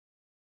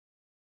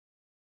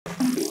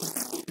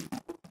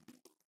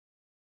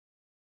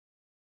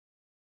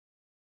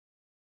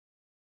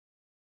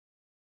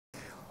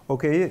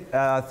Okay,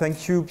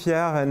 thank you,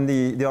 Pierre, and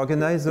the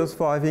organizers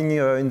for having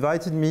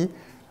invited me.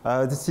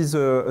 This is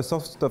a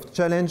sort of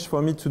challenge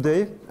for me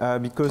today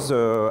because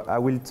I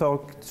will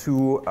talk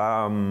to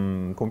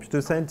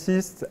computer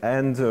scientists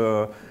and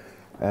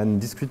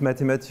discrete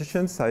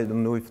mathematicians. I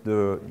don't know if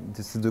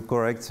this is the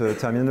correct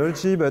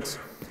terminology, but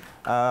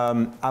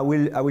I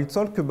will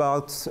talk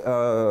about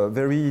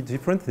very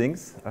different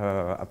things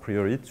a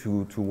priori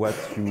to what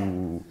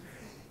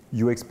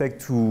you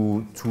expect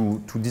to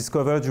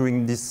discover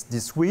during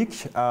this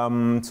week.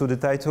 So the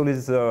title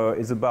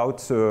is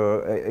about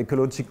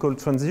ecological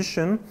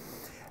transition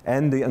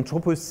and the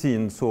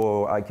Anthropocene.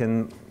 So I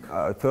can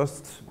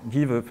first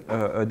give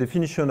a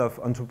definition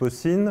of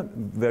Anthropocene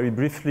very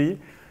briefly.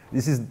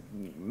 This is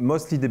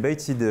mostly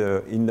debated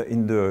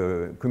in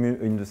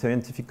the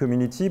scientific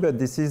community, but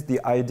this is the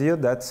idea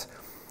that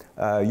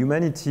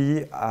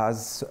humanity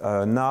has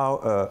now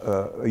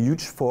a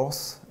huge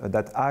force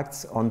that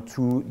acts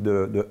onto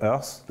the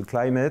Earth, the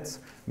climate,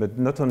 but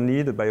not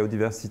only the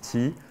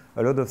biodiversity,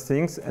 a lot of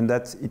things, and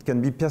that it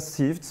can be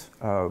perceived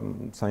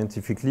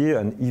scientifically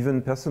and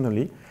even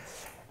personally.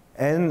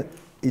 And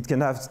it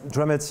can have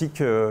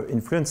dramatic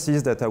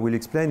influences that I will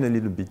explain a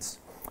little bit.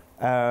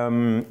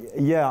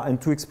 Yeah,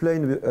 and to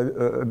explain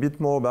a bit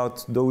more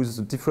about those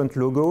different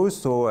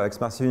logos, so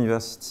aix-marseille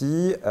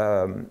University,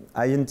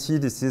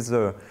 INT, this is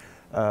the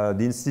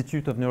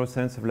Institute of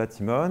Neuroscience of La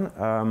Timone,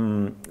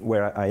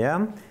 where I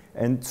am,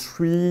 and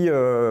three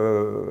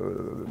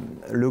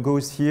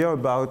logos here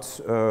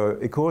about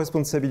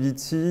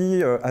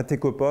eco-responsibility at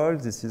Ecopole,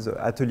 this is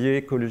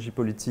Atelier Écologie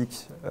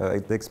Politique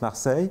at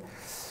aix-marseille,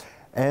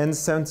 and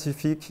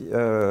scientific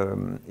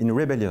in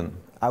Rebellion.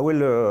 I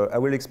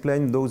will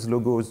explain those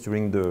logos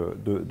during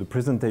the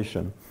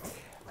presentation.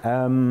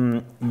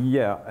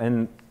 Yeah,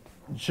 and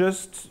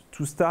just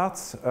to start,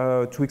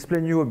 to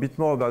explain you a bit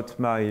more about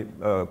my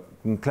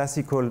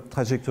classical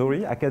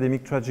trajectory,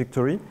 academic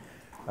trajectory,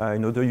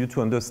 in order you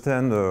to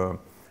understand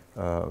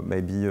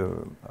maybe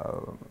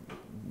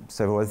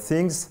several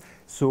things.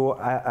 So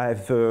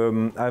I've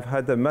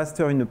had a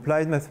master in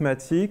applied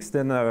mathematics,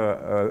 then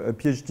a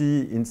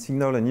PhD in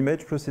signal and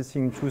image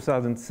processing in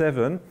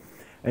 2007.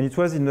 And it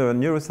was in a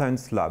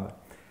neuroscience lab.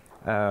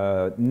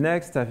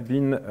 Next, I've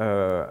been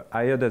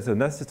hired as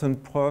an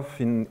assistant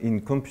prof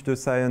in computer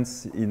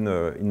science in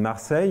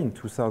Marseille in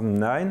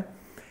 2009.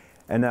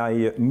 And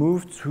I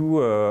moved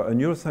to a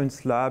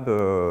neuroscience lab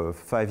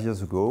 5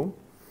 years ago.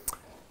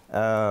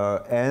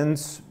 And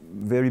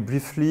very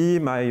briefly,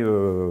 my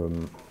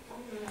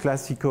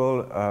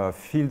classical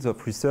fields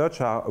of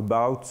research are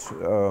about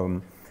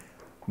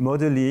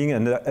modeling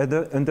and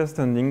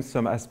understanding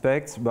some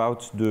aspects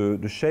about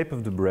the shape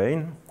of the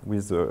brain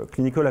with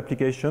clinical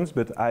applications,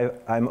 but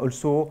I'm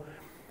also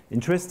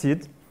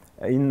interested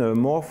in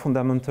more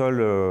fundamental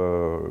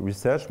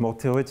research, more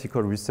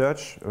theoretical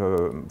research,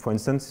 for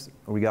instance,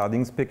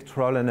 regarding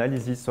spectral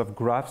analysis of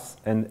graphs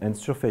and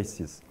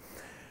surfaces.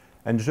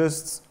 And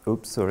just,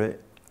 oops, sorry,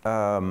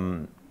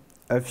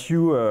 a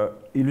few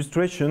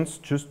illustrations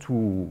just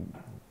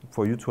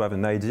for you to have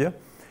an idea.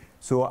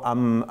 So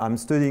I'm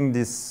studying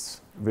this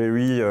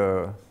very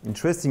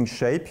interesting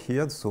shape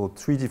here, so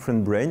three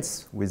different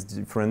brains with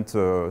different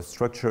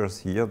structures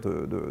here,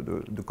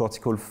 the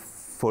cortical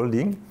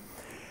folding,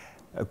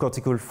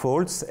 cortical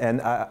folds, and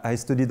I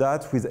study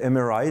that with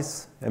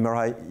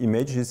MRI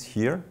images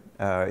here.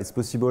 It's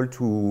possible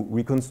to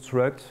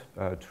reconstruct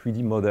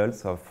 3D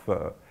models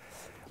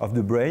of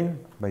the brain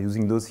by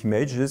using those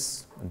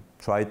images and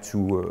try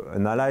to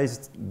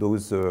analyze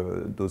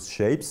those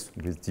shapes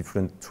with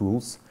different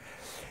tools.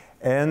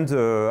 And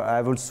I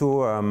have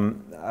also,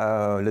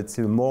 let's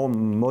say, more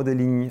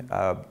modeling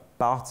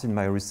part in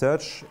my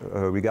research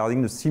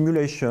regarding the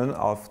simulation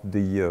of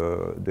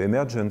the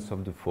emergence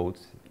of the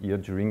folds here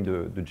during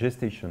the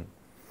gestation.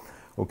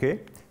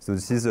 Okay, so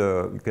this is,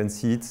 you can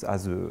see it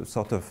as a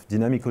sort of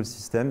dynamical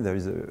system. There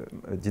is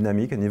a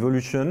dynamic, an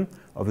evolution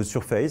of a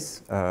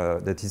surface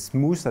that is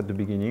smooth at the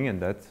beginning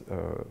and that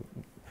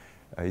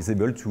is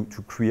able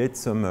to create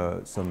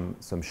some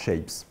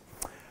shapes.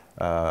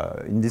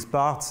 In this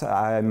part,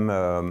 I'm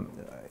more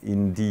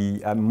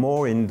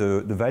in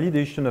the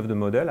validation of the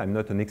model. I'm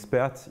not an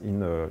expert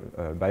in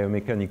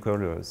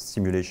biomechanical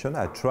simulation.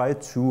 I try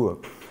to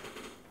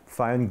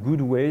find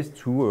good ways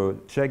to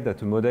check that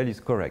the model is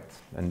correct,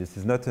 and this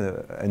is not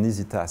an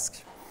easy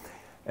task.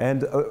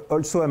 And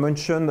also I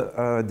mentioned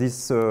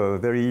this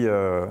very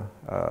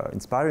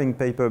inspiring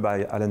paper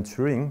by Alan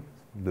Turing,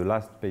 the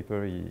last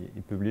paper he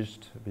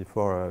published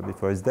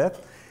before his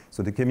death.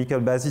 So the chemical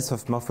basis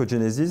of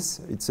morphogenesis,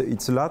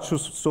 it's a large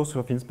source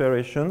of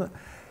inspiration,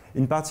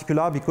 in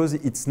particular because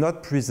it's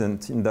not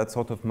present in that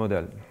sort of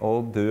model.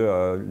 All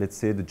the, let's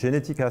say, the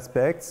genetic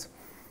aspects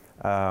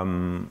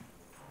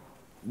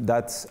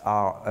that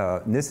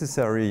are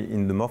necessary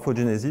in the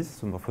morphogenesis.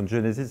 So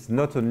morphogenesis is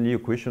not only a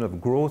question of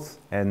growth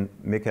and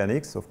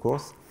mechanics, of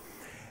course.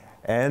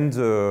 And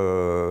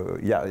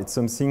yeah, it's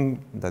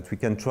something that we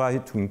can try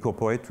to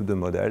incorporate to the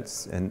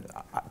models. And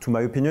to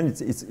my opinion,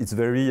 it's a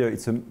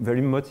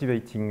very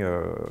motivating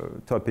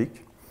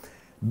topic.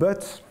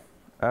 But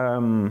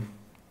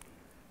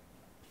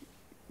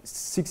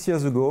 6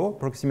 years ago,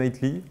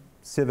 approximately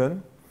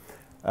 7,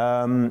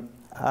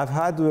 I've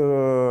had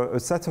a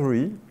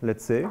satori,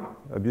 let's say,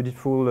 a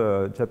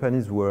beautiful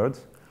Japanese word,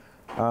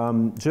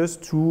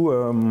 just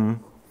to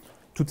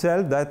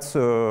tell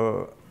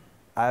that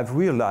I've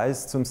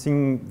realized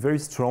something very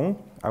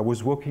strong. I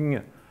was walking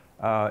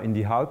in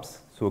the Alps,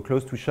 so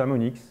close to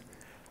Chamonix.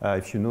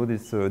 If you know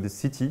this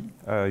city,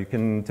 you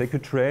can take a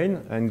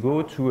train and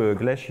go to a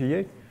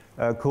glacier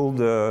called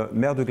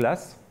Mer de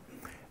Glace.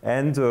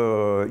 And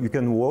you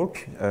can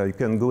walk, you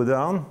can go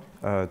down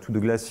to the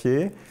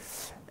glacier.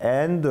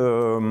 And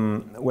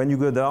when you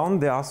go down,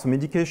 there are some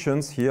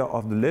indications here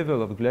of the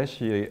level of the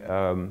glacier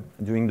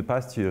during the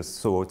past years.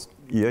 So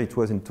here it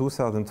was in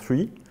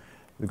 2003.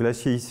 The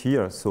glacier is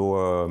here,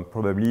 so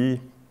probably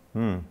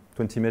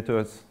 20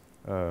 meters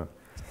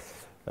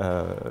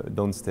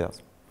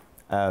downstairs,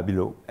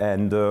 below.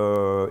 And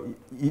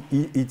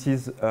it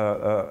is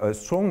a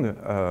strong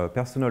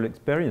personal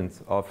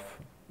experience of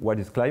what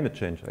is climate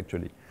change,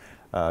 actually.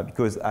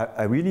 Because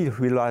I really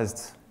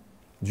realized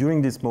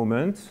during this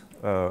moment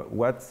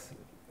what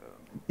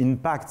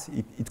impact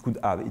it could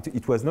have.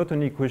 It was not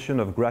only a question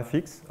of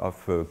graphics, of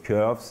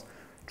curves,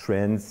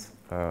 trends,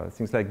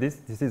 things like this.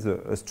 This is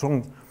a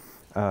strong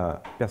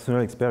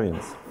personal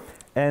experience.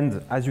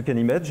 And as you can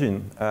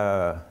imagine,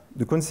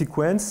 the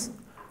consequence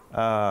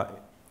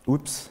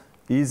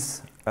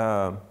is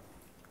a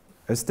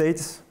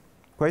state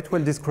quite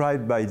well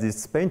described by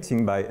this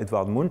painting by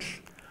Edvard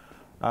Munch,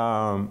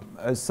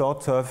 a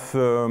sort of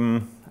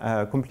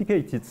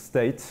complicated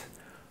state,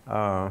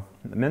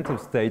 mental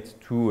state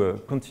to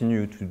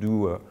continue to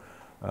do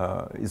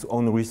his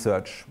own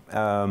research.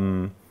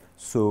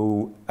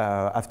 So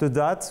after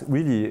that,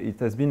 really, it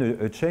has been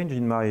a change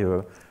in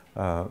my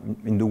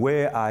in the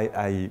way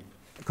I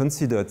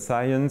considered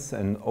science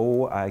and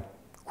how I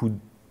could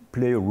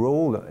play a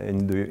role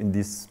in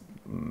this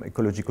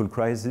ecological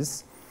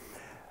crisis.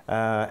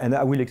 And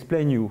I will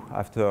explain you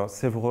after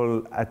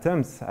several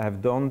attempts I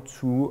have done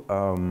to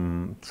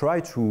try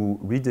to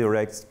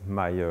redirect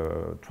my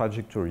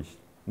trajectory.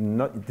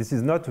 This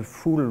is not a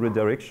full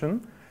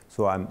redirection,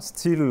 so I'm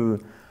still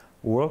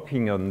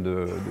working on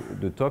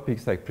the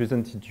topics I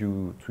presented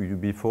to you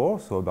before,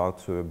 so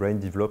about brain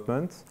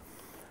development,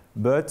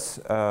 but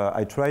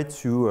I try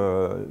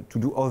to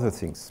do other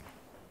things.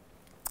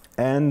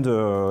 And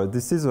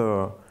this is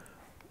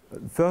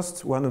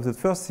one of the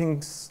first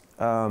things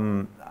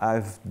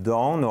I've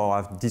done or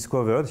I've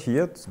discovered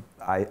here.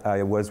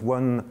 I was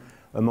one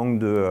among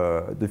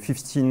the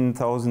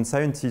 15,000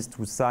 scientists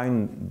who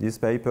signed this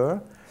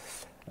paper.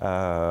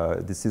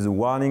 This is a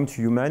warning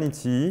to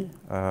humanity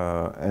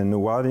and a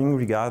warning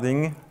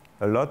regarding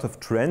a lot of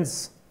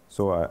trends.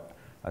 So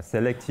I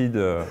selected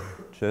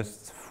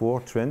just 4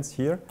 trends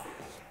here.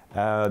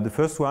 The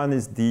first one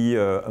is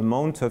the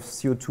amount of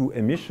CO2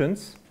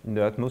 emissions in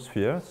the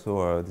atmosphere.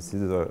 So this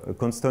is a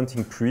constant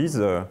increase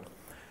in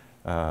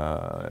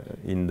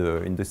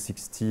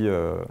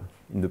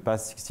the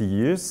past 60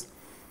 years.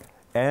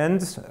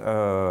 And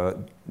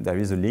there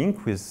is a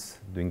link with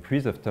the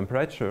increase of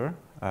temperature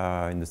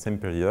in the same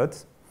period.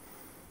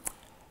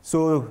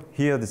 So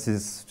here,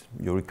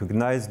 you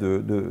recognize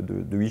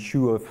the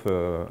issue of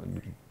the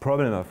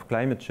problem of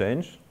climate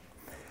change.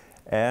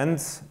 And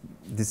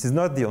this is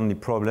not the only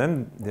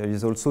problem. There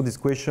is also this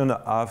question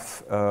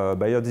of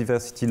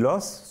biodiversity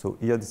loss. So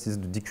here, this is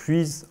the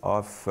decrease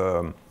of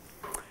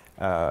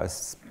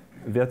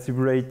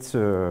vertebrate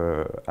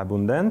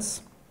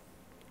abundance.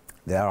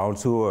 There are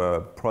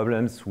also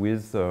problems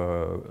with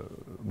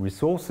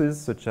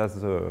resources such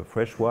as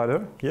fresh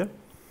water here.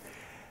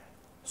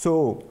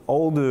 So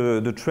all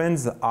the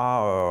trends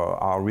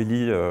are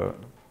really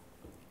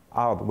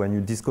hard when you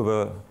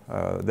discover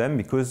them,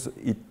 because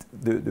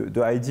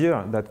the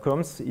idea that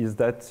comes is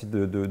that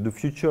the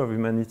future of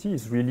humanity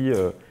is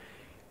really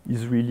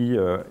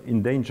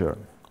in danger.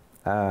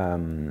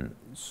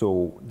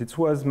 So this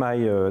was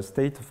my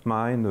state of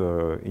mind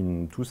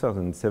in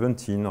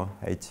 2017 or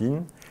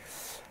 18.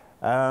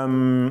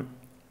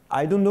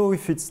 I don't know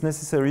if it's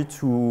necessary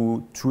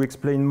to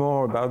explain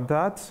more about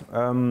that.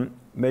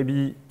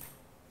 Maybe,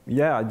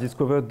 yeah, I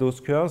discovered those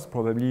curves.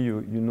 Probably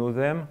you know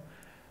them.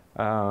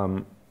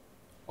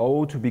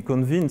 How to be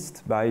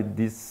convinced by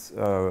this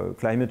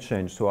climate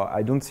change. So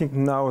I don't think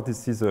now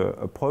this is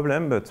a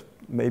problem, but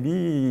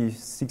maybe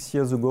 6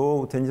 years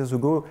ago, 10 years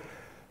ago,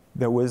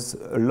 there was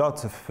a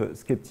lot of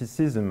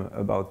skepticism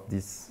about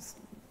this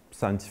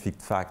scientific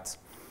fact.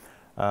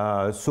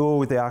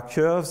 So there are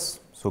curves,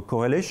 so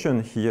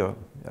correlation here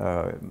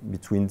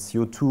between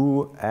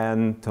CO2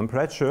 and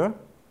temperature.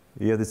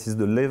 Here, this is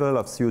the level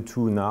of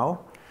CO2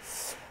 now.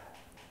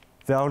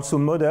 There are also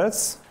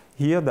models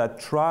here that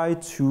try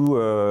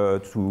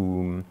to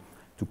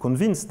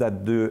convince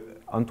that the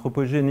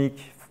anthropogenic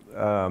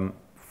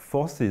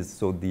forces,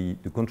 so the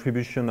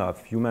contribution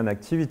of human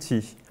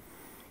activity,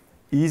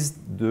 is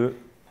the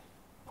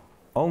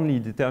only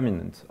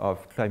determinant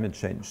of climate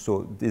change.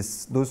 So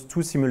those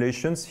 2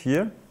 simulations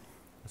here.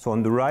 So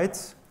on the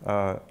right,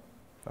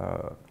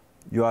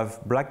 you have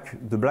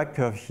the black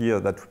curve here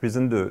that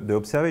represents the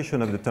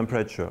observation of the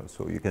temperature.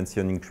 So you can see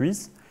an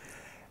increase.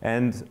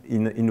 And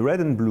in red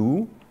and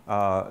blue,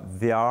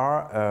 there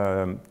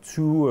are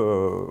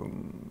two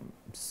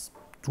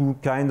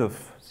kind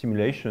of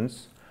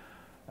simulations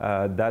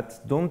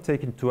that don't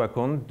take into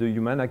account the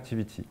human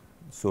activity.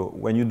 So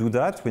when you do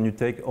that, when you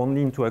take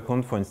only into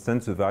account, for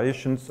instance, the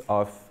variations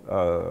of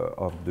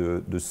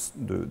the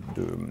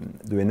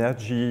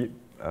energy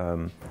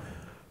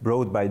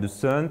brought by the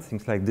sun,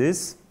 things like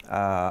this,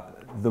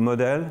 the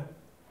model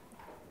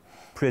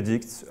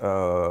predicts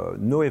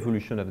no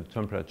evolution of the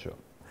temperature.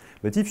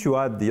 But if you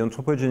add the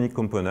anthropogenic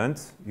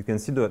component, you can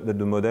see that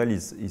the model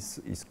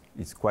is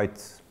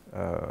quite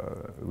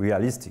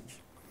realistic,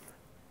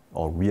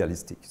 or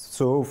realistic.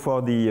 So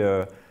for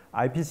the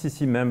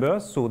IPCC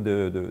members, so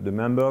the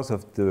members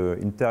of the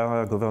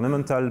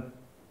Intergovernmental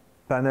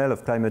Panel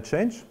of Climate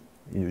Change,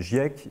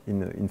 GIEC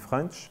in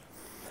French,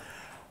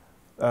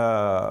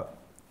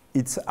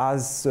 it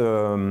has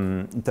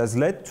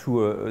led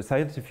to a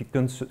scientific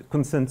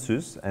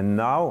consensus, and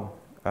now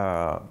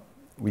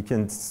we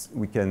can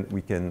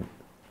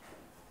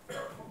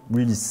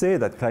really say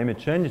that climate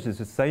change is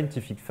a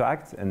scientific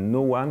fact, and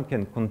no one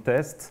can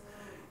contest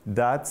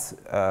that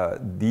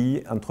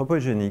the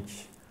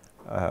anthropogenic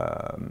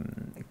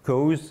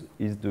cause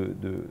is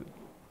the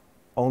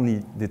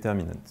only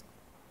determinant.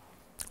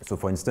 So,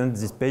 for instance,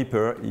 this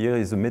paper here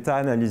is a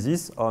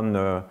meta-analysis on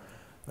a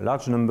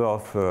large number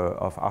of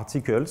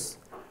articles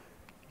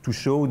to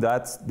show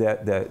that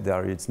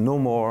there is no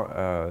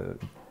more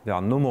there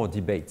are no more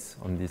debates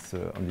on this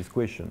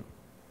question.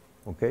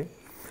 Okay.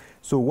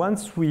 So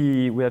once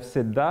we have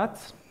said that,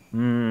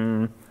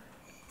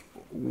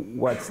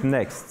 what's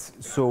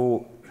next?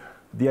 So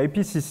the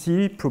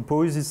IPCC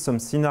proposes some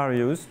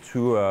scenarios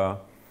to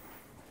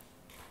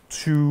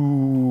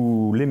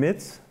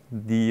limit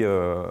the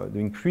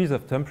increase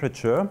of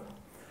temperature,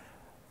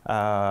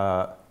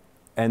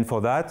 and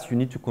for that you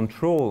need to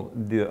control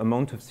the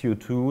amount of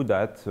CO2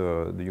 that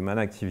the human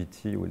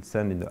activity will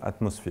send in the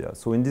atmosphere.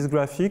 So in this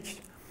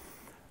graphic,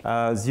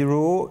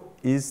 0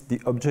 is the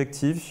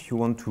objective you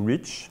want to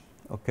reach.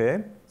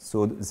 Okay,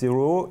 so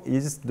 0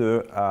 is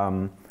the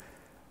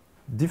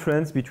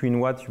difference between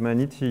what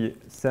humanity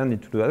sends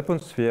into the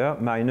atmosphere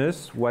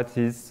minus what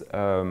is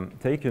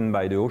taken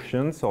by the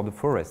oceans or the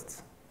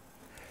forests.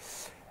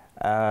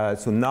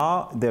 So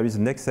now there is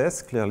an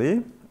excess,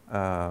 clearly,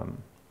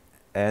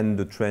 and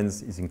the trend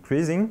is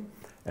increasing,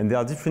 and there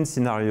are different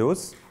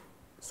scenarios.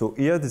 So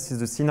here, this is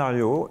the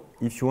scenario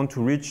if you want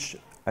to reach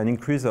an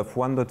increase of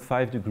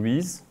 1.5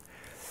 degrees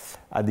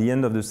at the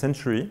end of the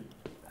century.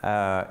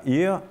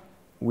 Here,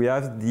 we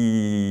have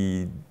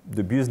the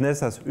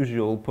business as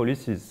usual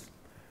policies.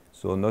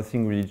 So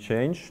nothing really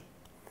changed.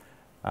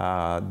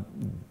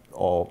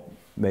 Or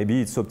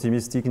maybe it's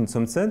optimistic in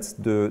some sense.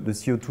 The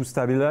CO2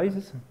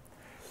 stabilizes.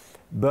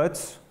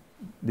 But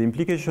the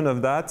implication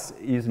of that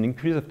is an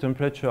increase of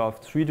temperature of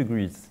 3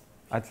 degrees,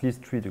 at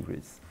least 3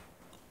 degrees.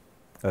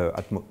 Au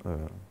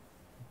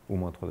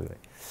moins 3 degrés.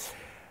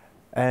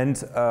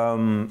 And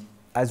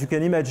as you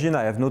can imagine,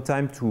 I have no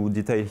time to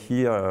detail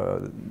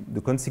here the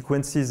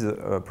consequences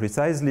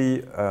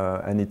precisely,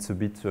 and it's a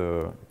bit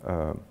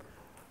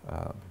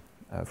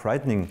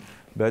frightening.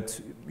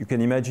 But you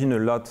can imagine a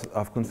lot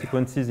of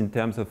consequences in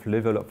terms of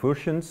level of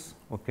oceans,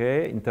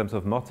 okay, in terms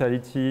of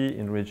mortality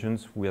in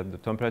regions where the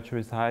temperature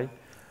is high.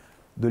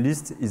 The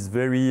list is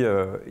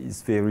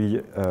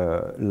very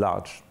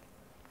large.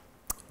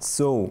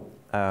 So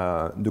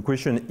the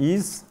question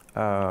is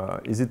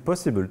it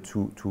possible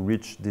to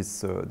reach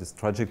this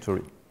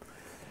trajectory?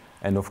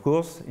 And of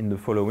course, in the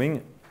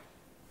following,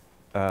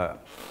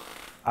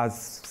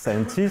 as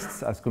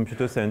scientists, as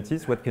computer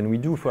scientists, what can we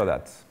do for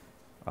that?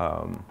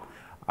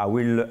 I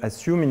will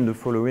assume in the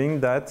following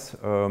that,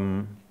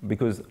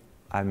 because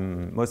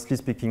I'm mostly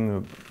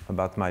speaking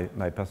about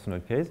my personal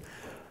case,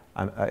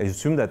 I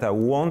assume that I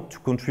want to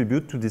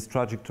contribute to this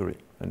trajectory,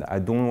 and I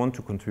don't want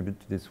to contribute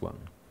to this one,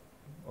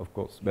 of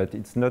course. But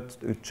it's not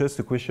just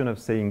a question of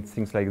saying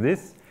things like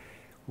this.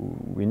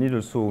 We need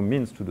also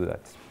means to do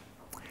that.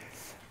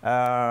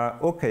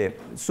 Okay,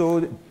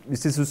 so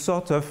this is a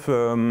sort of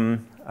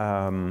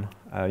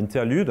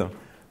interlude,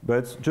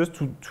 but just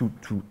to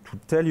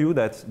tell you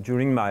that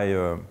during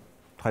my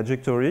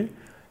trajectory,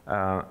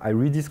 I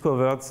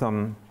rediscovered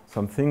some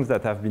things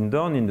that have been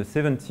done in the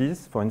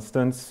 70s. For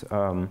instance,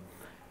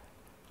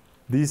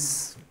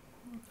 this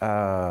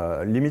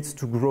Limits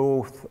to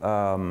Growth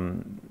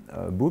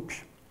book,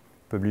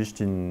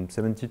 published in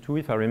 '72,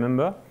 if I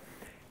remember.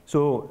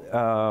 So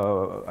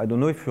I don't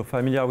know if you're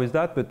familiar with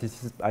that, but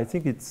this is, I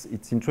think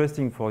it's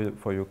interesting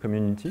for your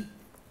community.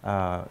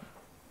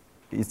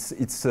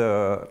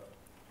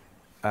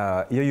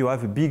 Here you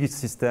have a big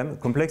system,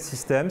 complex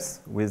systems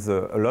with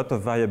a lot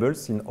of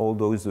variables in all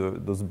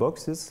those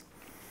boxes.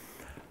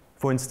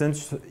 For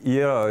instance,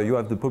 here you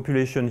have the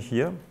population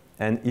here,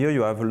 and here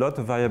you have a lot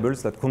of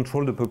variables that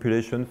control the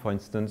population, for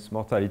instance,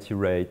 mortality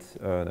rate,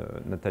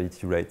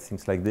 natality rate,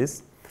 things like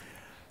this.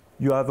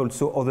 You have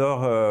also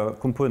other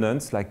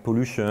components like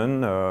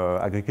pollution,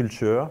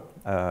 agriculture,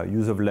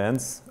 use of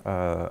lands,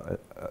 a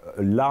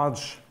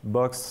large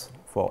box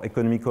for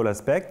economical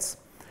aspects,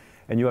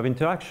 and you have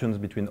interactions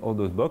between all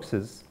those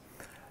boxes.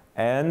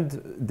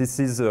 And this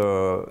is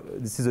a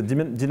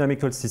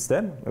dynamical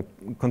system, a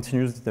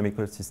continuous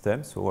dynamical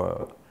system.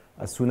 So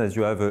as soon as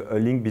you have a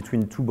link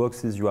between two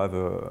boxes, you have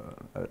a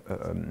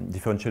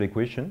differential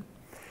equation.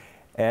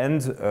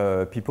 And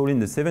people in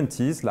the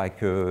 70s, like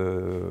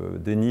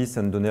Denis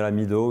and Donella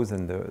Meadows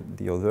and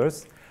the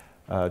others,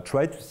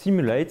 tried to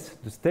simulate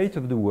the state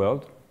of the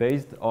world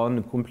based on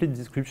a complete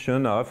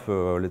description of,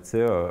 let's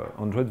say,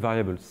 100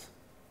 variables,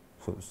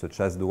 so, such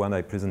as the one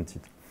I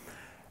presented.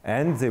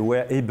 And they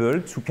were able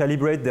to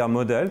calibrate their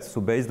models, so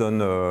based on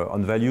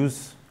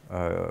values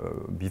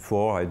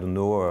before, I don't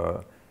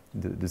know,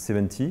 the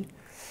 70s,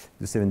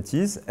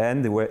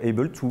 and they were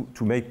able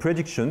to make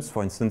predictions.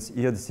 For instance,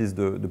 here this is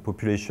the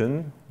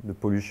population, the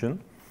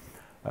pollution,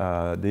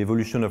 the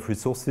evolution of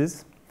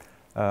resources,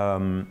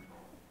 yeah,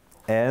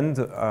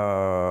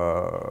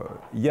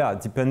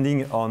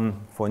 depending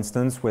on, for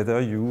instance, whether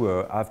you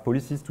have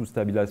policies to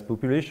stabilize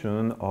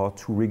population or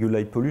to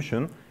regulate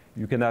pollution,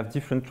 you can have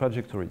different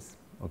trajectories.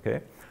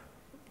 Okay.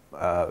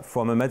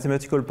 From a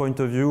mathematical point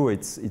of view,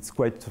 it's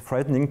quite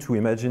frightening to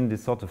imagine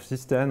this sort of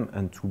system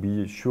and to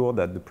be sure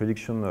that the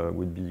prediction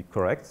would be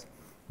correct.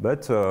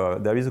 But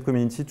there is a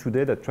community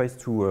today that tries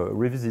to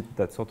revisit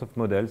that sort of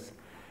models,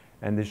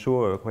 and they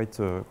show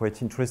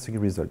quite interesting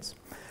results.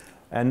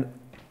 And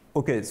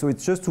okay, so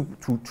it's just to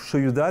show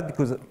you that,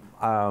 because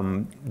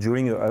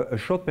during a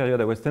short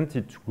period I was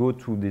tempted to go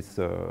to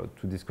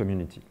this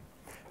community.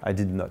 I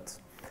did not.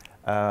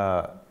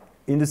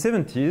 In the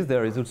 70s,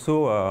 there is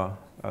also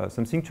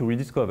something to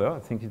rediscover. I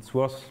think it's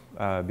worth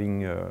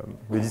being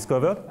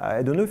rediscovered.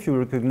 I don't know if you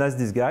recognize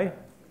this guy.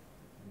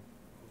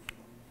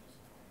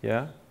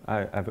 Yeah,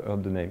 I've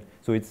heard the name.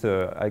 So it's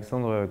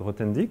Alexandre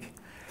Grothendieck.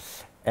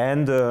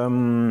 And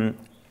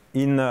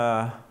in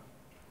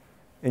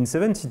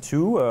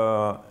 72,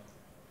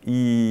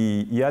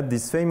 he had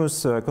this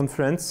famous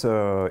conference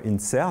in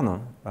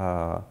CERN,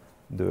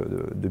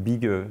 the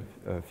big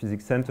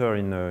physics center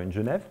in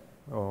Genève,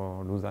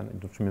 or Lausanne, I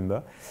don't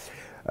remember.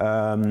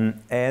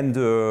 And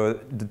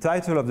the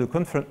title of the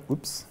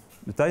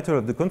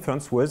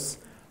conference was,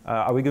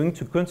 "Are we going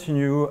to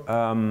continue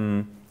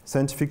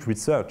scientific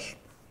research?"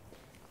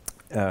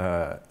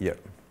 Yeah.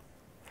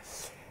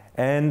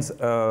 And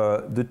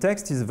the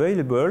text is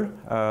available.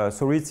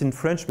 Sorry, it's in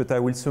French, but I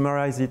will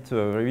summarize it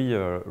very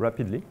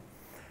rapidly.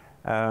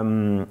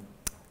 There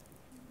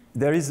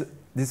is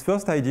this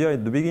first idea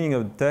at the beginning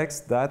of the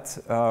text that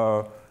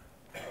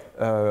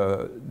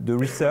the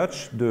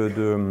research,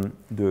 the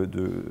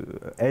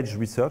edge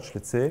research,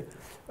 let's say,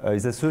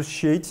 is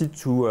associated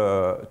to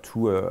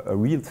a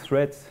real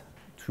threat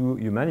to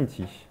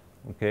humanity.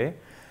 Okay,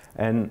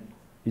 and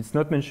it's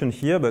not mentioned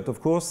here, but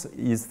of course,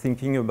 he's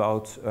thinking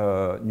about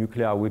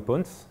nuclear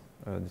weapons.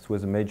 This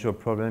was a major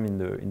problem in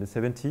the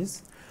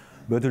 70s,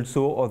 but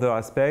also other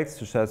aspects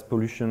such as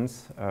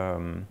pollutions,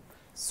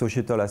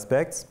 societal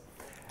aspects.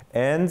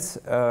 And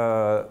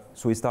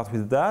so he starts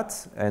with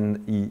that,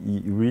 and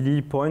he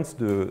really points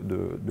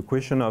the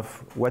question of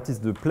what is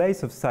the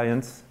place of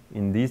science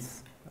in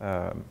this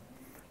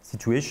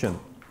situation.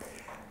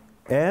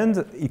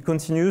 And he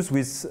continues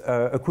with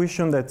a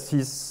question that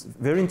is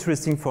very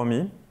interesting for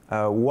me.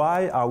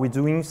 Why are we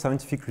doing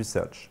scientific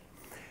research?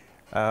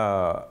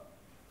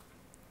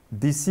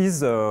 This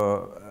is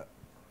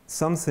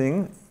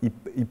something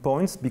he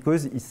points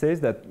because he says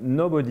that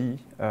nobody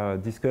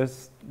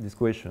discussed this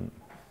question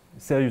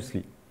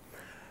seriously.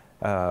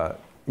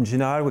 In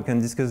general, we can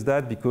discuss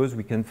that because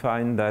we can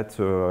find that,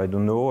 I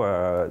don't know,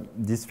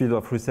 this field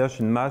of research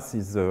in math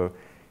is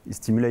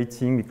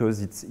stimulating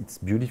because it's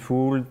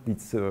beautiful.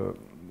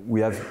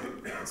 We have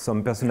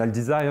some personal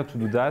desire to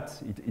do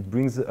that. It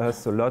brings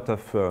us a lot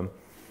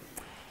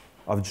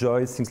of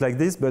joy, things like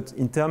this. But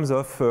in terms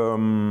of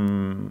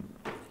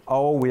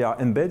how we are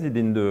embedded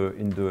in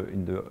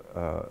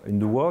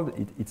the world,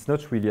 it's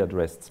not really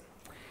addressed.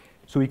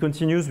 So he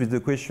continues with the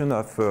question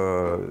of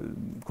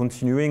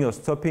continuing or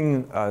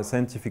stopping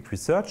scientific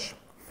research,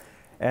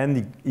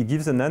 and he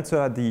gives an answer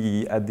at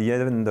the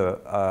end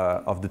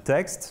of the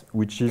text,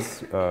 which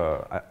is,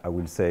 I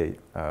will say,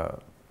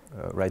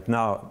 right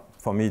now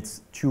for me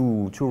it's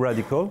too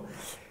radical,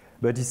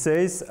 but he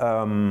says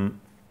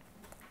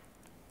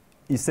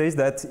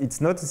that it's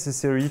not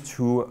necessary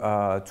to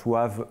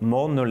have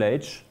more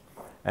knowledge,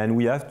 and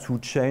we have to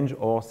change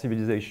our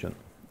civilization.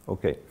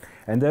 Okay.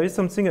 And there is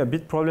something a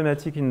bit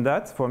problematic in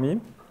that for me.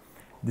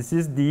 This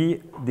is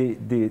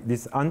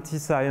this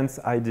anti-science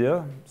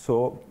idea.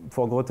 So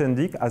for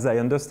Grothendieck, as I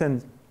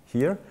understand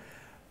here,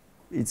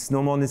 it's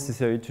no more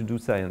necessary to do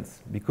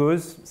science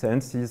because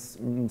science is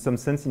in some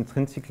sense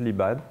intrinsically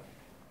bad.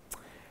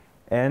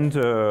 And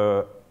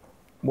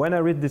when I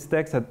read this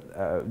text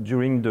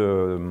during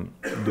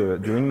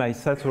my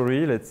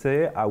Satori, let's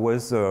say, I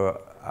was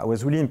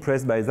really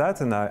impressed by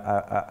that, and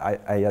I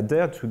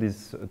adhered to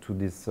this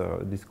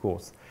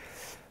course.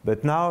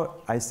 But now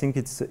I think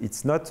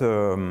it's not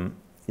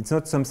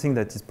something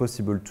that is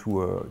possible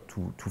to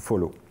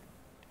follow.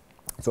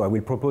 So I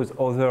will propose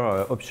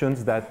other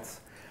options than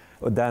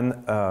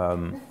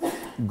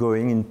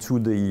going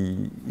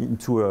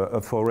into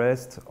a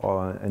forest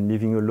and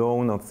living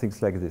alone or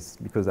things like this,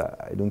 because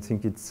I don't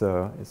think it's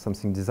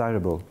something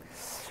desirable.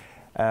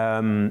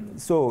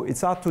 So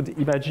it's hard to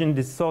imagine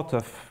this sort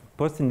of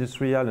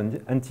post-industrial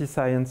and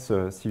anti-science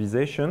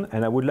civilization,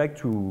 and I would like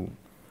to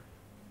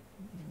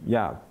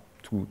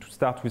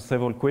start with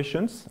several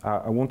questions.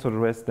 I won't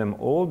address them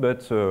all,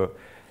 but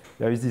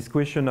there is this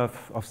question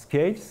of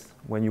scales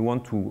when you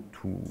want to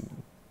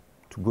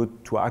go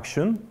to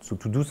action, so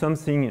to do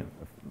something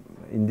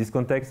in this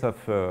context of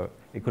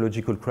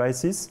ecological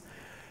crisis.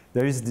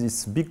 There is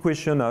this big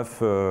question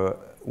of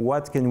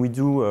what can we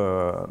do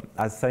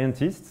as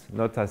scientists,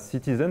 not as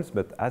citizens,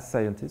 but as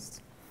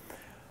scientists.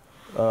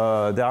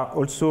 There are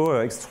also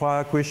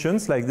extra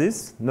questions like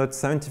this, not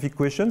scientific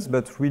questions,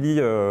 but really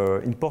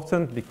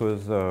important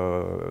because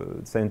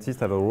scientists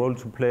have a role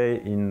to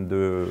play in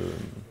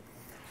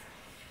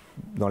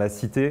dans la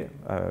cité,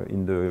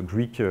 in the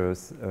Greek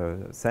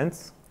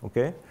sense,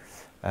 okay?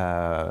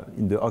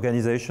 In the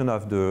organization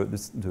of the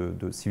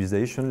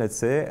civilization, let's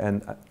say,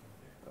 and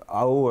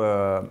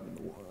how,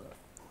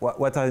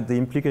 what are the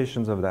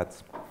implications of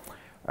that?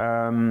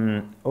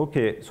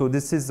 Okay, so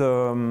this is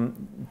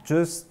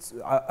just,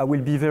 I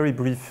will be very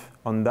brief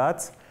on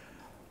that.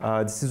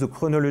 This is a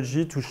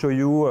chronology to show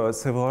you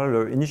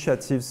several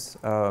initiatives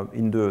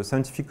in the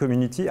scientific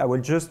community. I will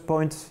just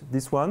point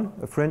this one,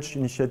 a French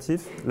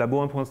initiative,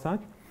 Labo 1.5.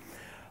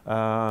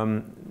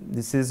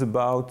 This is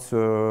about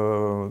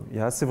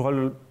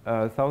several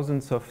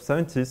thousands of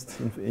scientists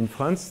in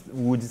France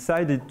who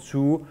decided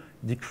to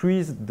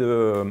decrease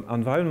the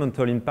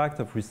environmental impact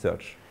of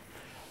research.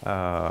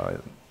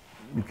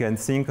 You can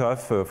think of,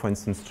 for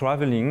instance,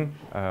 traveling.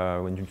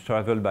 When you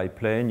travel by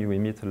plane, you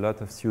emit a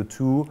lot of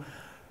CO2.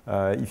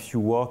 If you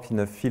work in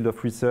a field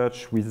of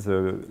research with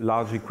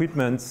large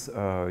equipment,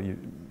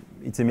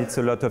 it emits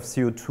a lot of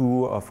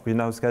CO2, of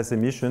greenhouse gas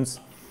emissions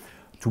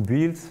to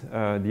build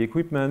the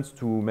equipment,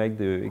 to make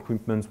the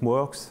equipment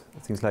work,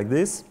 things like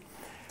this.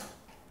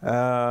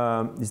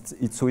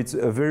 So it's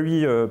a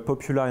very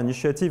popular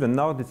initiative, and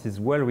now this is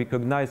well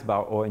recognized by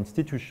our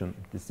institution.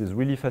 This is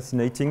really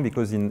fascinating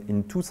because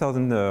in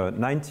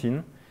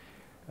 2019,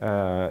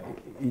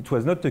 it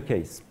was not the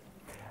case.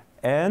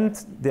 And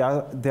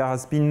there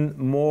has been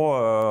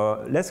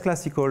more, less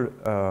classical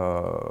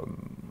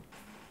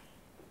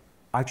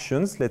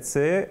actions, let's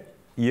say,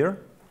 here.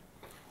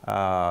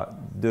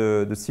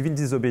 The civil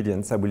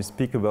disobedience, I will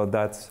speak about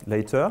that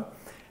later.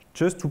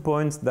 Just to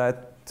point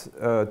that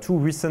two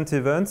recent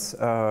events,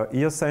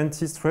 here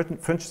scientists,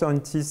 French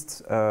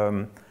scientists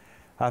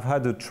have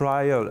had a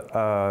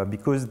trial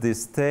because they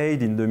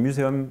stayed in the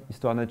Muséum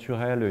Histoire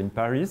Naturelle in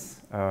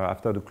Paris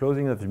after the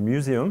closing of the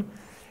museum.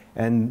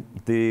 And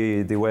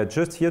they were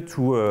just here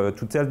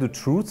to tell the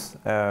truth,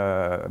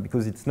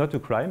 because it's not a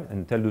crime,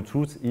 and tell the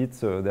truth,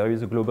 it's there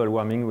is a global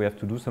warming, we have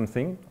to do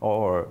something,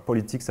 or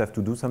politics have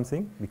to do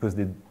something, because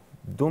they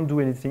don't do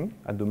anything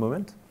at the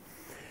moment.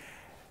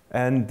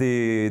 And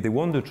they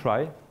won the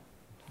trial,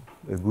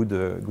 good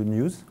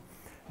news.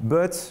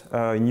 But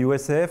in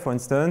USA, for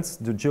instance,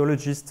 the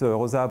geologist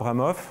Rosa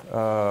Abramoff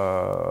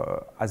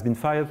has been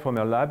fired from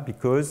her lab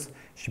because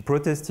she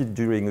protested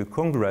during a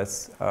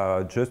congress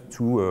just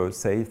to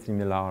say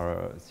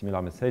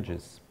similar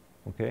messages.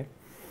 Okay,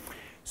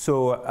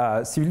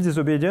 so civil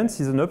disobedience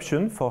is an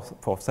option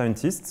for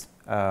scientists.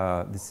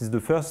 This is the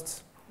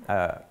first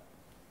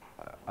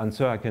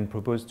answer I can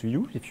propose to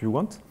you if you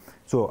want.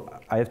 So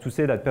I have to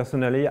say that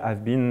personally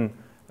I've been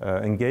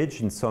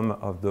engaged in some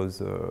of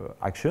those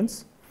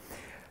actions.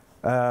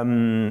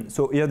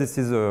 So here this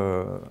is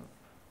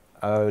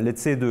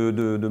let's say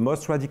the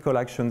most radical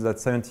actions that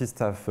scientists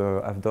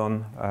have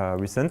done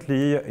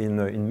recently in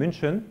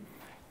München.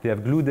 They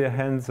have glued their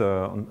hands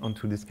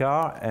onto this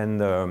car and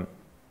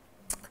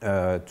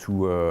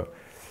to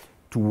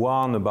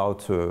warn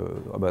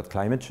about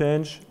climate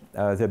change.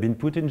 They have been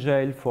put in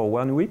jail for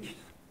 1 week,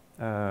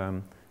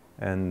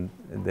 and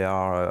they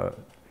are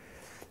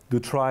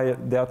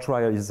their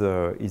trial is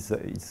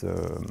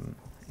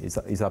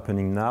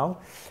happening now.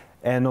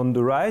 And on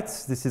the right,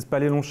 this is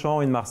Palais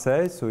Longchamp in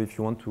Marseille. So if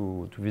you want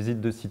to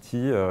visit the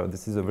city,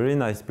 this is a very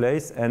nice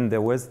place. And there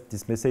was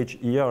this message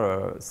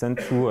here sent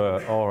to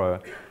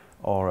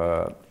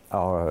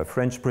our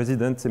French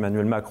president,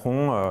 Emmanuel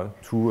Macron,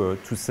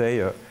 to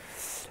say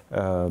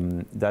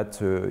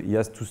that he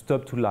has to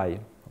stop to lie.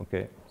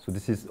 Okay. So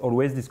this is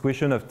always this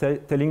question of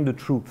telling the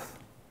truth.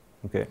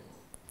 Okay.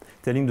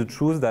 Telling the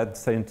truth that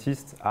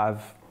scientists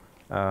have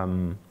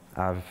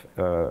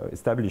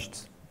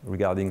established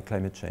regarding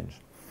climate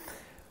change.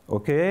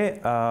 Okay,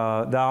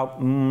 there are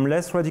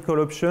less radical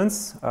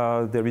options.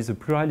 There is a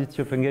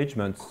plurality of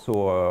engagement.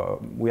 So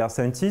we are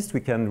scientists,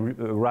 we can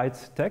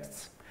write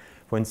texts.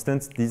 For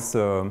instance, this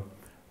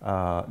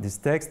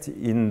text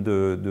in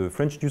the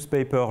French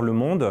newspaper Le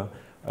Monde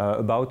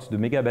about the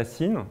mega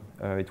basin.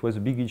 It was a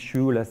big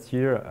issue last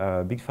year,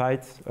 a big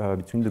fight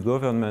between the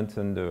government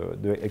and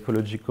the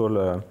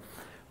ecological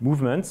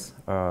movements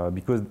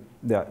because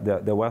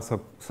there were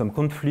some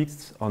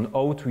conflicts on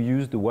how to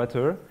use the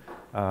water.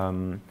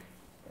 So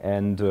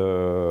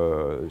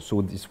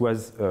this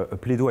was a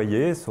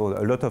plaidoyer, so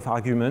a lot of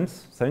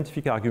arguments,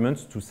 scientific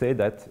arguments to say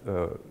that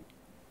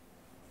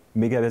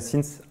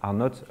megabasins are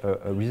not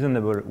a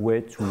reasonable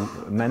way to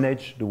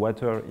manage the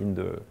water in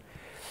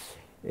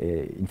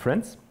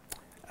France.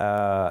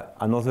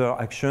 Another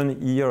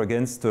action here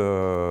against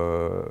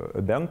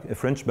a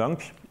French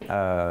bank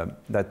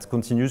that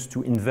continues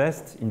to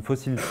invest in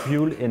fossil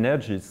fuel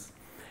energies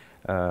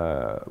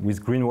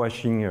with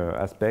greenwashing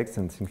aspects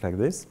and things like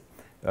this.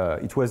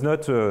 It was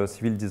not a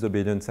civil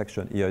disobedience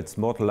action here. It's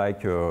more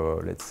like,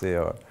 let's say,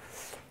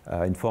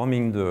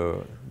 informing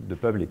the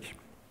public.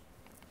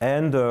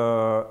 And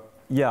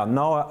yeah,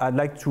 now I'd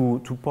like to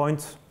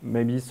point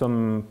maybe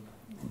some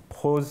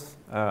pros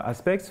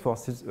aspects for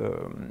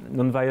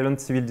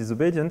non-violent civil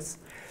disobedience.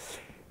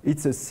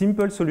 It's a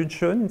simple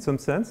solution in some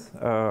sense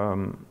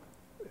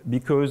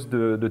because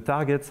the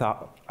targets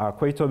are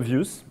quite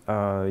obvious.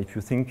 If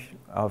you think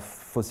of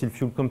fossil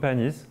fuel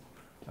companies,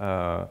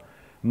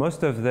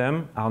 most of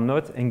them are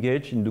not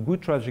engaged in the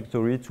good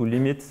trajectory to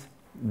limit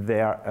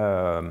their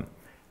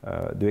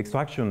the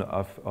extraction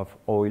of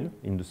oil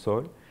in the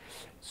soil.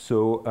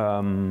 So,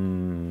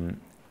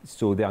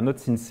 so they are not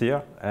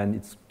sincere, and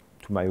it's,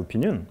 to my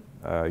opinion,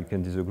 you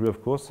can disagree,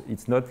 of course,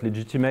 it's not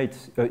legitimate.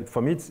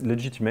 For me, it's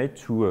legitimate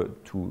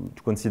to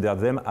consider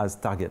them as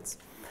targets.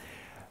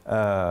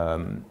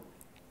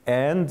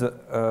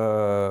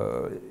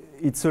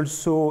 It's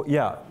also,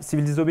 yeah,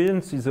 civil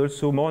disobedience is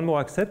also more and more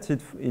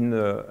accepted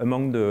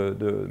among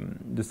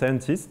the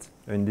scientists.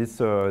 In this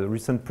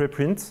recent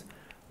preprint,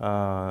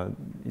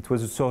 it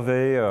was a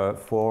survey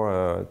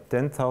for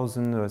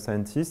 10,000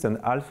 scientists, and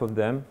half of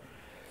them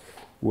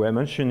were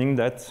mentioning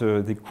that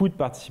they could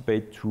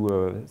participate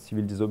to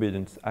civil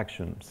disobedience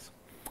actions.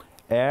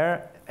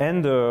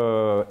 And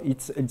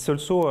it's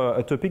also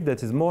a topic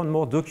that is more and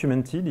more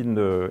documented in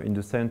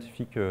the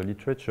scientific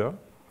literature.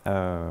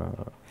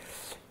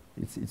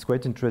 It's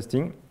quite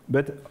interesting,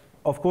 but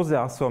of course there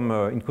are some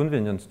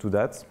inconveniences to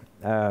that.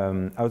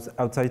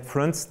 Outside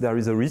France, there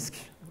is a risk,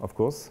 of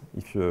course,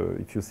 if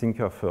you think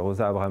of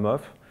Rosa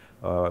Abramoff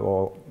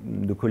or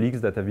the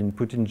colleagues that have been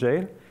put in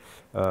jail.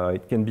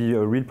 It can be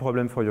a real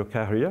problem for your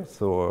career.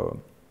 So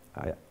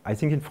I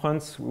think in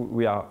France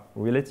we are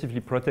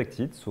relatively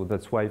protected. So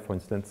that's why, for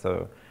instance,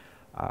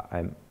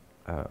 I'm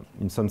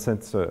in some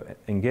sense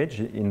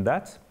engaged in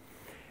that.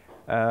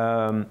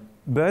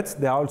 But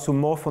there are also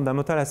more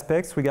fundamental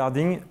aspects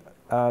regarding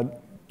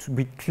to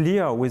be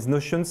clear with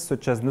notions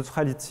such as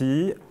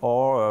neutrality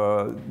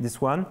or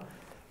this one,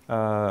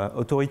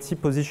 authority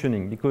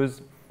positioning.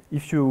 Because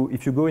if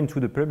you go into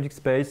the public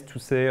space to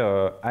say,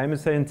 I'm a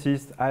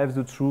scientist, I have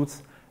the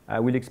truth, I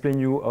will explain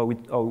you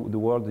how the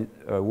world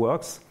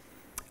works,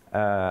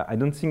 I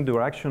don't think the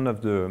reaction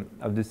of the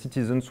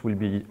citizens will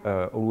be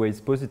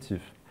always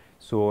positive.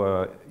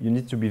 So you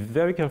need to be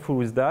very careful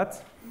with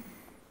that.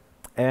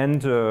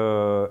 And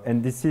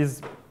this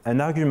is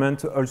an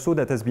argument also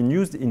that has been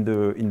used in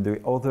the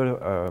other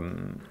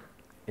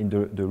in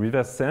the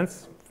reverse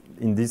sense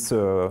in this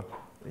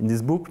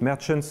book,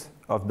 Merchants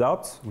of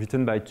Doubt,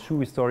 written by two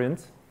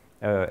historians,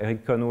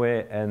 Eric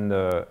Conway and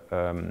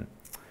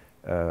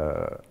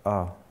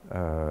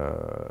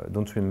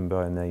don't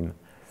remember her name,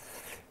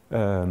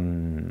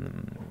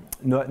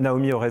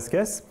 Naomi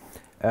Oreskes.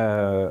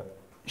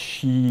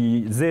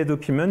 They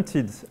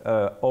documented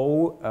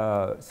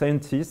how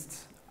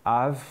scientists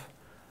have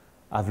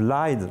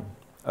lied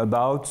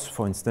about,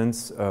 for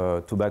instance,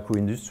 tobacco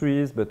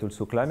industries, but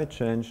also climate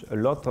change, a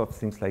lot of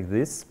things like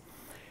this.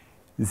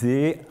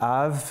 They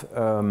have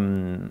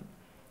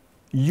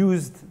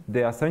used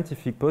their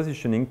scientific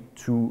positioning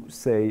to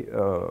say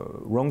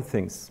wrong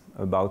things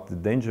about the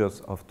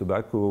dangers of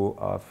tobacco,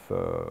 of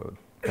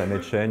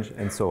climate change,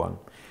 and so on.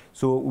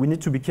 So we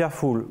need to be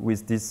careful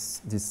with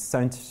this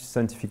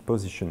scientific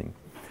positioning.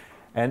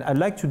 And I'd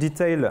like to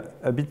detail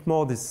a bit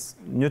more this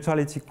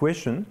neutrality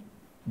question,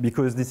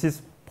 because this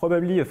is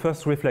probably a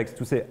first reflex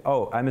to say,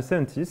 oh, I'm a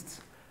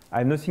scientist, I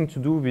have nothing to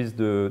do with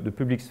the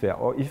public sphere.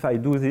 Or if I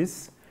do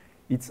this,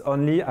 it's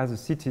only as a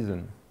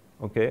citizen.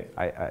 Okay,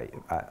 I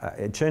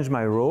change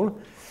my role,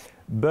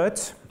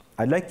 but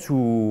I'd like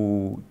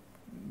to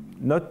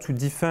not to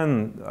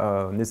defend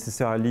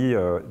necessarily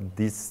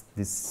this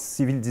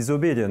civil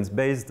disobedience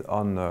based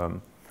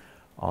on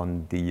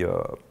the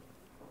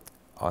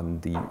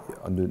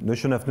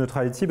notion of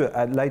neutrality, but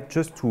I'd like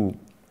just to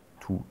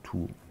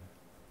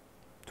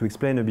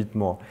explain a bit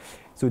more.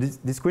 So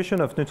this question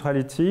of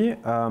neutrality,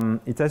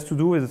 it has to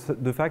do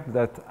with the fact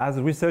that as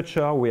a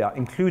researcher, we are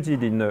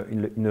included in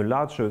a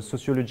large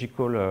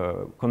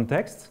sociological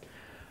context.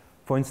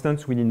 For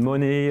instance, we need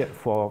money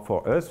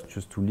for us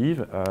just to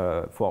live,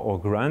 for our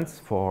grants,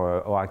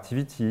 for our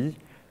activity,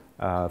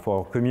 for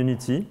our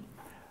community.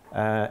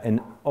 And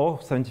our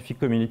scientific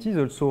community is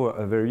also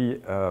a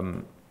very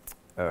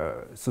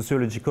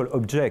sociological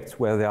object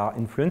where there are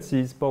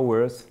influences,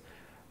 powers.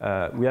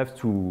 We have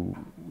to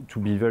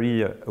be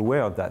very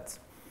aware of that.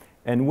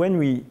 And when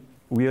we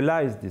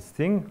realize this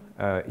thing,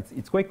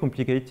 it's quite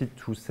complicated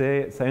to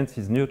say science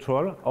is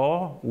neutral,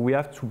 or we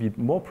have to be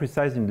more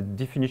precise in the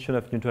definition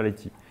of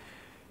neutrality.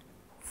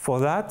 For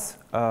that,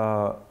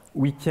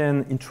 we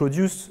can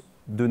introduce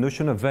the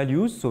notion of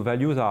values. So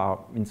values are,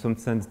 in some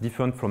sense,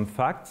 different from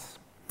facts.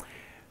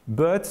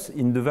 But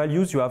in the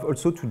values, you have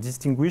also to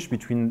distinguish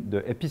between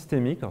the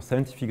epistemic or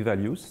scientific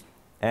values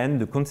and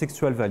the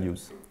contextual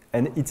values.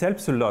 And it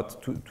helps a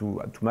lot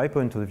to my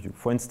point of view.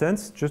 For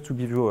instance, just to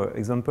give you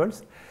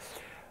examples,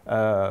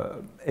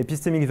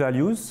 epistemic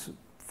values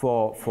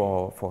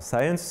for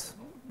science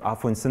are,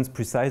 for instance,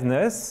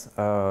 preciseness,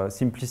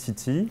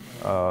 simplicity.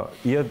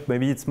 Here,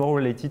 maybe it's more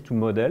related to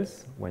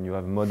models. When you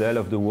have a model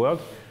of the world,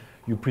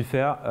 you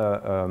prefer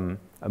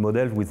a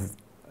model with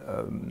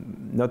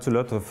not a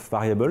lot of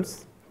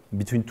variables.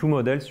 Between two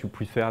models, you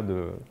prefer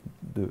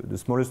the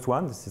smallest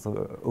one. This is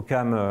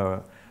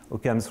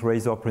Occam's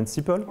razor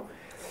principle.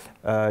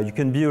 You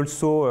can be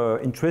also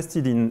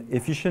interested in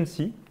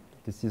efficiency.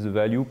 This is a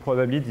value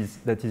probably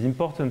that is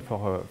important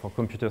for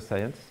computer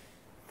science.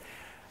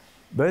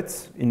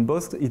 But in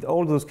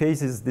all those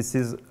cases,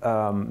 those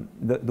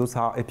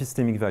are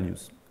epistemic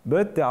values.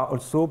 But there are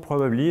also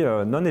probably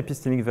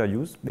non-epistemic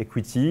values,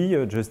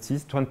 equity,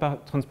 justice,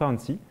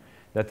 transparency,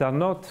 that are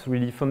not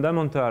really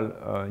fundamental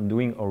in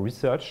doing our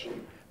research,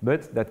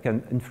 but that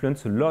can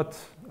influence a lot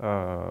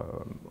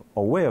our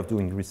way of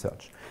doing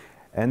research.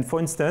 And for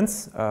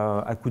instance,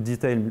 I could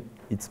detail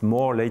it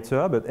more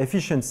later, but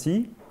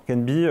efficiency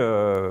can be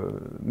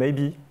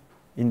maybe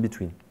in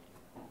between.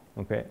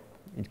 Okay,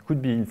 it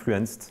could be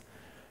influenced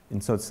in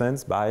some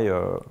sense by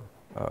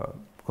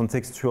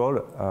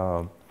contextual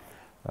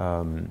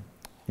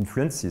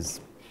influences.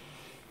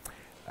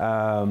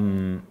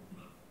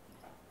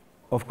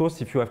 Of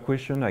course, if you have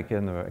questions, I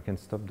can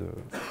stop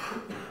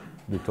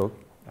the talk.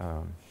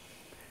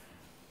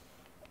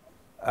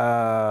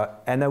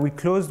 And I will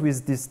close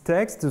with this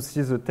text. This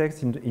is a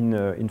text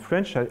in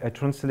French. I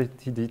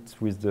translated it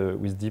with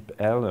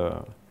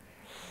DeepL.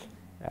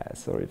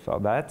 Sorry for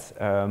that,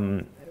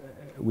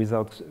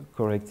 without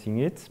correcting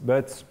it.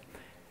 But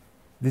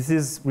this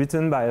is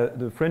written by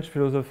the French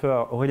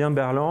philosopher Aurélien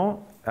Berland,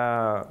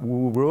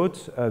 who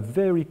wrote a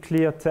very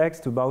clear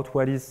text about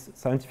what is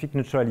scientific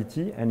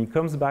neutrality, and he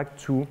comes back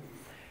to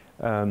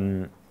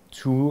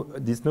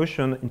this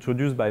notion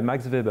introduced by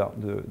Max Weber,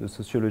 the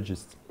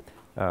sociologist,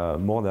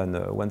 more than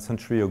 1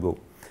 century ago.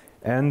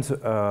 And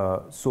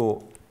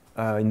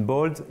in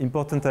bold,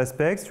 important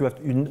aspects,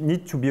 you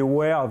need to be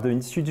aware of the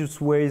insidious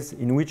ways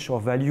in which our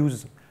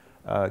values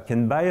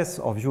can bias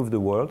our view of the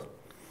world.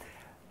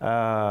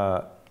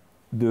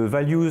 The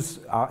values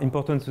are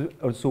important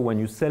also when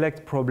you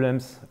select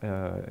problems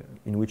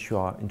in which you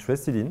are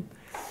interested in.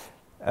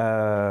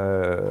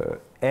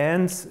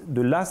 And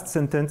the last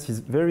sentence is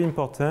very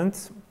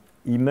important.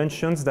 He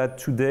mentions that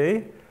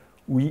today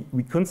we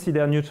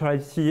consider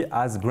neutrality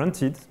as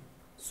granted.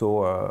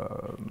 So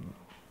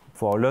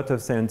for a lot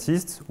of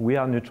scientists, we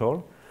are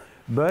neutral.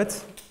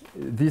 But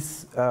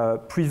this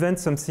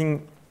prevents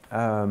something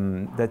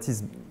that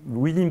is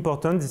really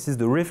important. This is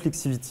the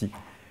reflexivity.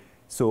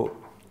 So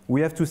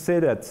we have to say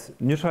that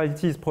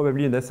neutrality is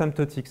probably an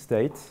asymptotic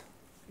state.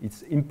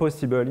 It's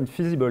impossible,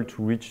 infeasible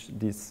to reach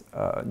this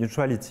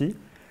neutrality.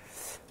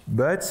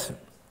 But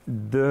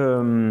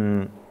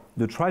the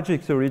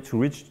trajectory to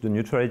reach the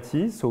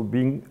neutrality, so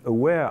being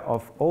aware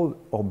of all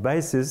our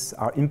biases,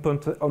 are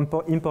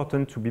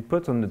important to be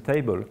put on the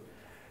table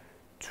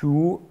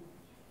to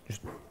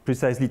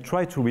precisely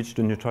try to reach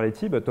the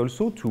neutrality, but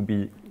also to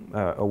be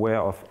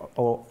aware of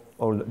all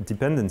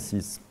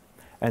dependencies.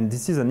 And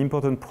this is an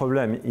important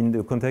problem in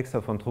the context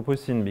of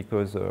Anthropocene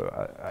because,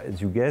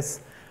 as you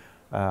guess,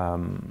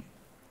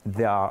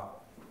 there are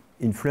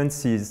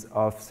influences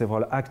of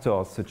several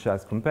actors, such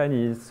as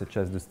companies, such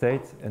as the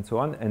state, and so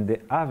on, and they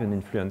have an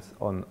influence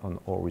on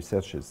our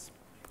researchers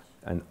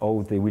and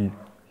how they will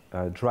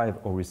drive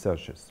our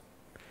researchers.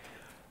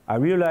 I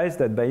realized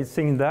that by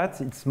saying that,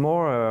 it's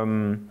more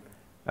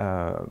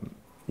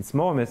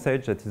a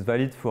message that is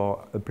valid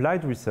for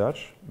applied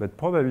research, but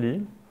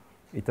probably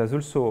it has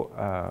also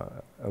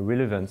a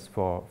relevance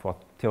for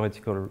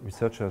theoretical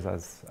researchers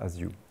as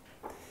you.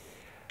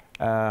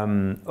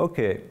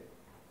 Okay,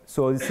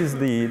 so this is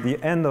the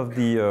end of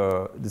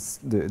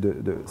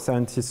the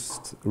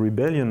scientist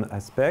rebellion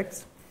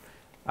aspect.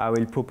 I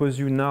will propose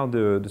you now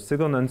the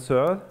second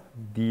answer,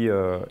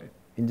 the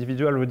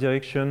individual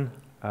redirection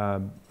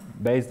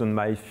based on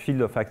my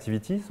field of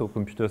activity, so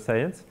computer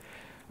science.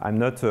 I'm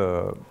not,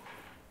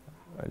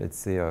 let's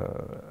say,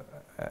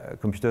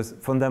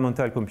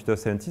 fundamental computer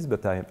scientist,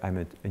 but I'm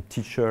a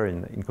teacher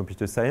in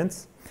computer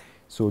science.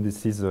 So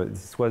this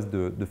was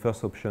the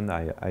first option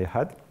I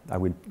had. I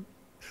will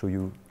show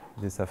you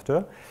this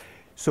after.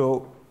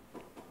 So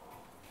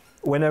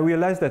when I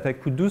realized that I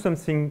could do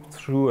something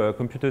through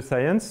computer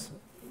science,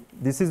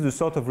 this is the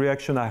sort of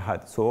reaction I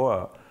had.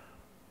 So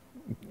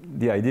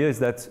the idea is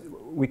that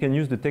we can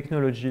use the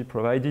technology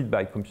provided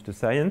by computer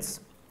science,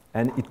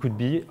 and it could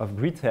be of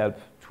great help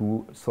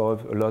to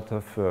solve a lot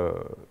of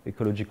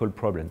ecological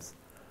problems.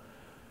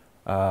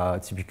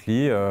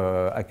 Typically,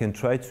 I can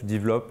try to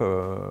develop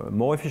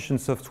more efficient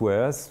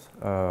softwares,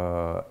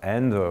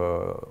 and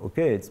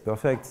okay, it's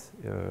perfect.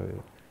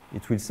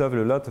 It will solve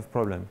a lot of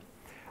problems.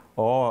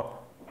 Or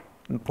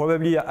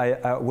probably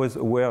I was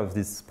aware of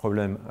this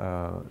problem,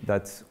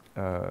 that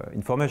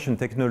information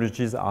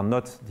technologies are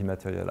not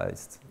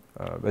dematerialized.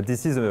 But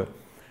this is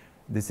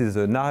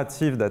a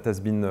narrative that has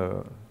been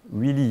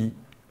really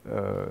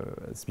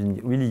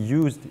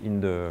used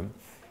in the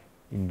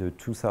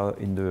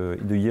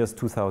years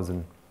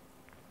 2000.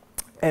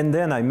 And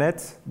then I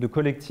met the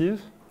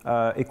collective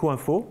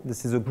Eco-Info.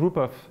 This is a group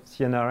of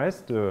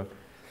CNRS, the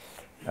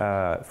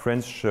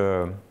French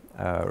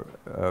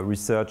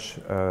research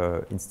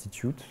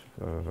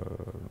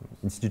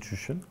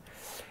institution.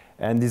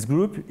 And this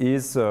group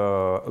is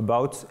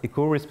about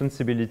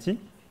eco-responsibility.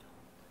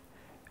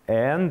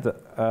 And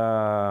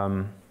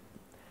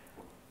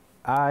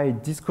I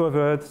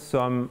discovered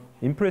some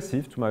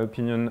impressive, to my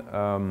opinion,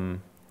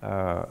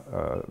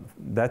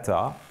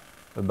 data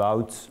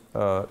about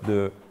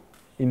the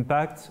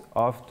impact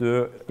of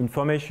the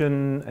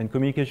information and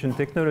communication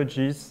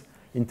technologies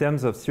in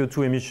terms of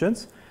CO2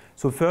 emissions.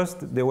 So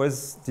first, there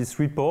was this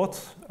report.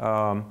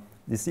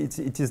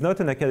 It is not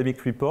an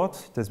academic report.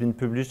 It has been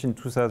published in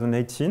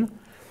 2018.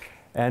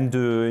 And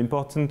the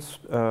important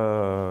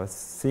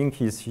thing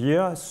is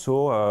here.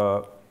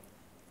 So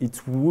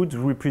it would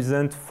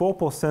represent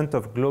 4%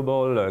 of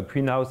global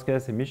greenhouse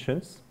gas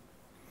emissions,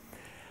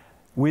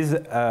 with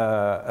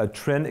a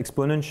trend,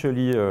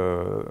 exponentially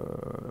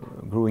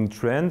growing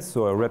trend,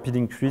 so a rapid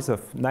increase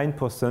of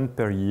 9%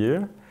 per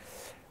year.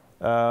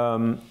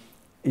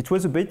 It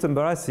was a bit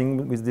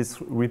embarrassing with this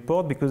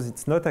report because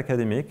it's not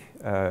academic.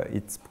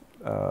 It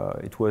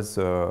was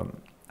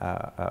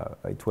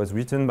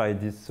written by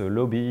this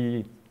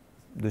lobby,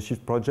 the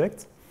Shift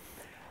project,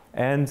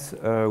 and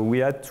we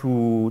had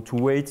to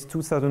wait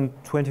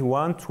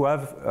 2021 to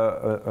have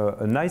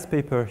a nice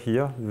paper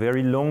here,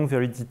 very long,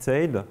 very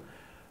detailed,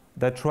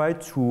 that tried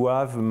to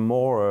have a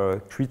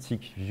more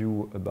critic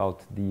view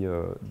about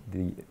the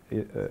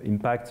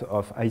impact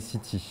of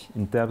ICT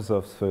in terms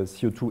of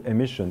CO2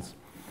 emissions.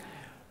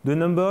 The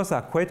numbers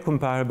are quite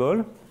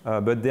comparable,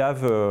 but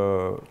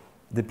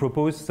they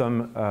propose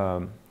some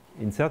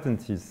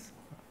uncertainties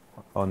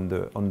on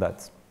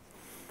that.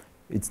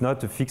 It's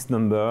not a fixed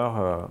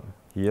number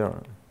here.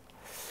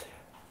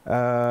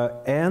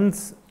 And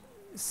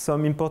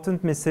some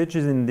important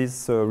messages in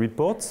this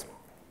report.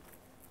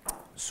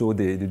 So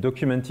they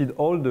documented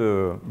all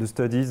the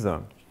studies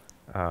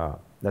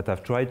that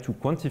have tried to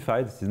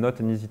quantify. This is not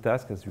an easy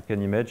task, as you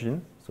can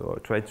imagine. So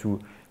try to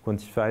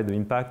quantify the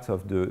impact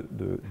of the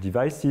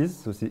devices.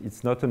 So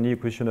it's not only a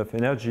question of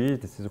energy.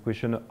 This is a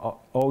question of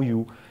how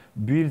you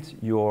build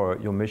your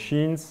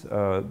machines,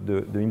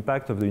 the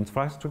impact of the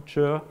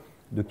infrastructure,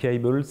 the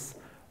cables,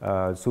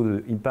 so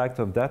the impact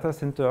of data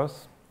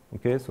centers.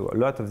 Okay, so a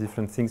lot of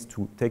different things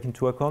to take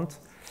into account.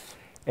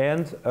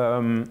 And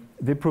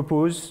they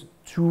propose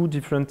two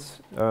different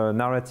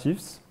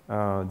narratives.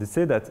 They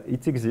say that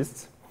it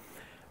exists.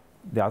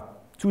 There are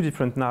two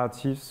different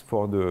narratives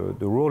for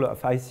the role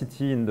of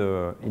ICT in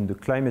the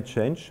climate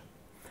change.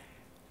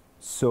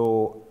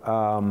 So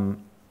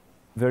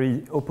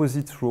very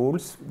opposite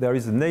roles. There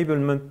is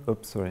enablement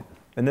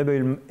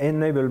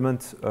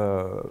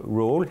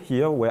role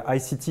here, where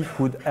ICT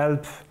could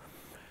help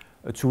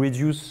to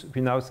reduce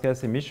greenhouse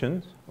gas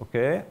emissions.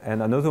 Okay,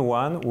 and another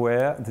one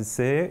where they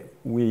say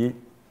we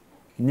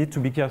need to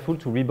be careful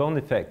to rebound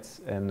effects,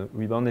 and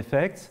rebound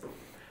effects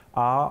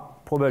are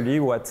probably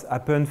what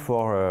happened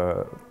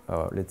for,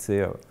 let's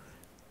say,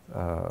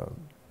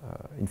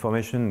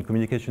 information and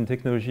communication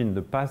technology in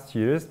the past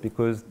years,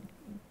 because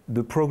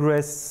the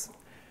progress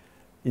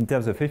in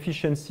terms of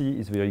efficiency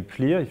is very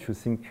clear. If you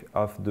think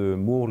of the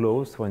Moore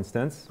laws, for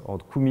instance, or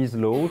Kumi's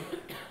law,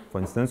 for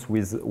instance,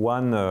 with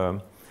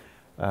 1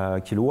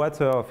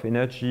 kilowatt of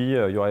energy,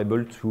 you're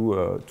able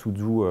to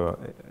do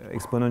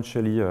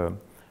exponentially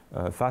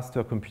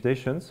faster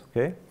computations,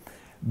 okay?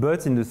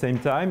 But in the same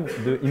time,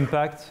 the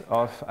impact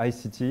of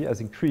ICT has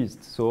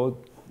increased. So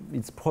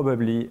it's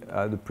probably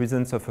the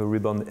presence of a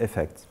rebound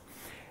effect.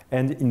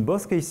 And in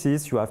both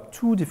cases, you have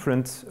two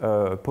different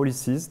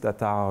policies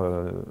that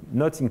are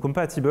not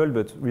incompatible,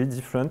 but really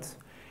different.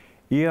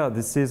 Here,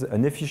 this is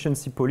an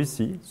efficiency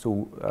policy.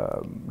 So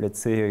let's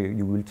say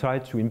you will try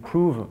to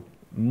improve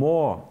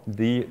more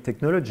the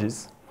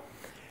technologies.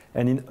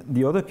 And in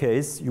the other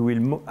case, you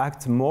will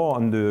act more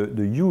on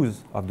the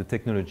use of the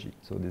technology.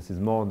 So this is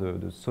more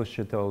the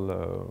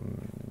societal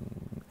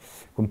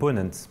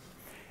components.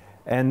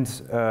 And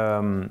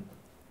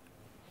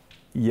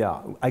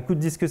yeah, I could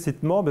discuss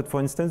it more, but for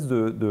instance,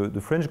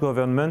 the French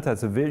government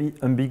has a very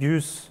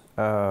ambiguous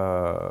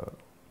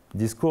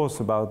discourse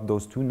about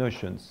those two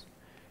notions.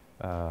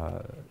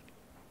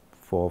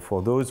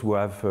 For those who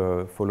have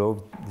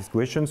followed this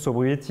question,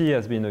 sobriety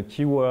has been a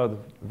keyword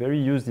very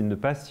used in the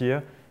past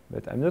year.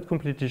 but I'm not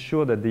completely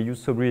sure that they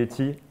use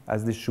sobriety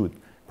as they should.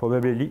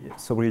 Probably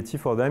sobriety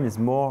for them is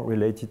more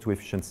related to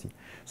efficiency.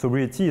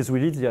 Sobriety is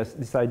really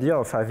this idea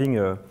of having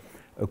a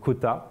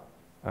quota,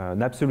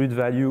 an absolute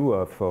value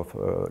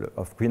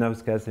of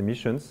greenhouse gas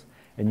emissions,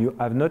 and you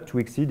have not to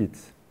exceed it,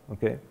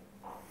 okay?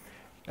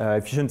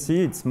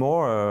 Efficiency, it's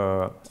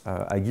more,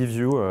 I give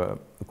you a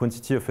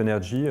quantity of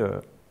energy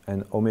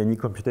and how many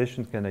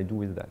computations can I do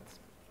with that?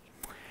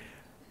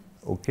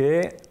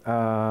 Okay,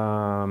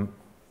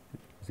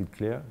 is it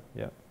clear?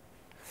 Yeah.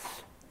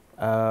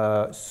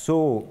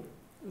 So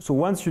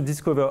once you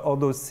discover all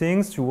those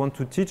things, you want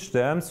to teach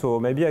them, so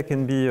maybe I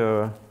can be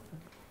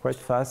quite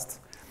fast.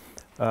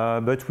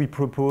 But we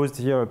proposed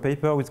here a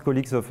paper with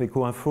colleagues of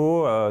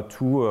EcoInfo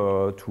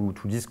to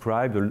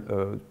describe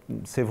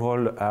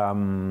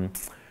several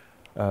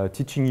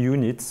teaching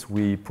units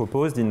we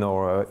proposed in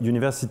our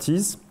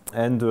universities,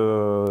 and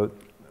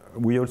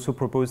we also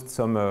proposed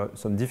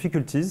some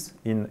difficulties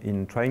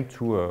in trying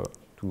to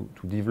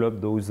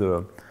develop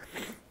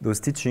those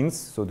teachings.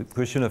 So the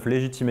question of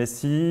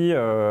legitimacy,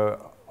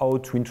 how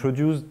to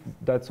introduce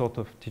that sort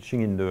of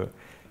teaching in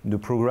the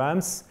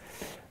programs.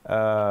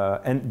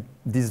 And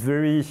these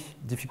very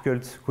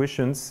difficult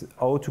questions,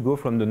 how to go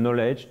from the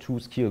knowledge to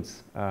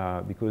skills,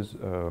 because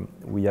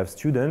we have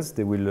students,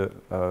 they will,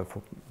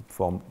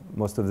 for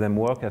most of them,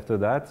 work after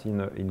that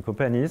in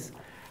companies,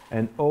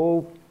 and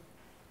how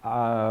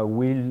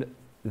will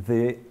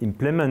they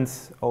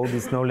implement all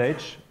this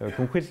knowledge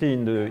concretely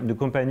in the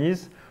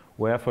companies,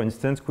 where, for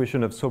instance,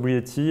 question of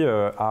sobriety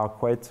are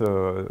quite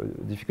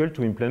difficult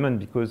to implement,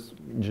 because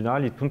in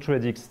general it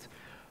contradicts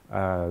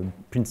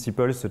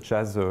principles such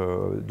as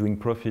doing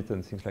profit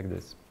and things like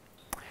this.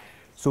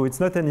 So it's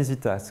not an easy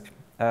task.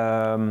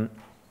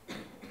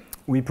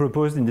 We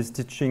proposed in this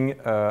teaching,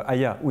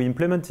 we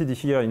implemented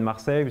here in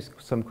Marseille with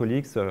some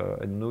colleagues, I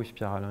don't know if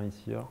Pierre-Alain is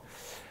here,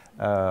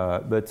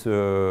 but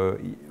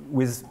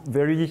with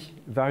very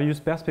various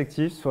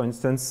perspectives, for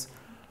instance,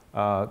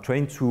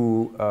 trying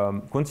to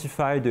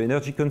quantify the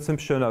energy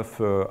consumption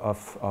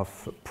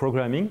of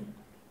programming,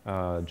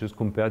 just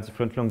compare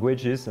different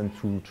languages and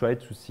to try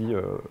to see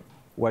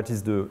what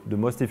is the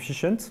most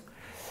efficient.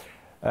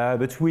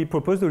 But we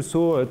proposed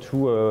also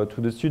to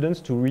the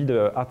students to read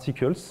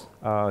articles,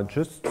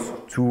 just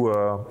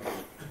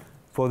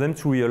for them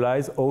to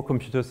realize how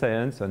computer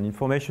science and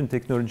information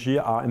technology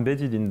are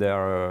embedded in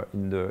their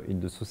in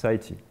the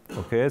society.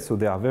 Okay, so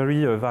there are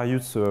very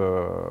various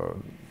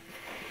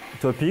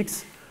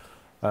topics.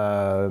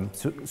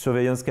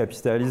 Surveillance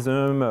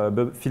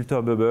capitalism,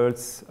 filter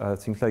bubbles,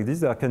 things like this.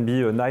 There can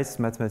be a nice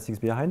mathematics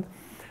behind.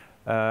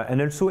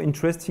 And also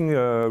interesting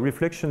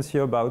reflections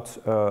here about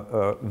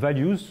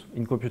values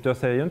in computer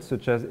science,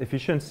 such as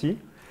efficiency,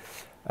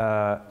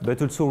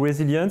 but also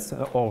resilience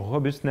or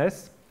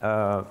robustness.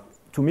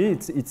 To me,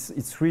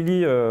 it's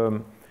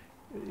really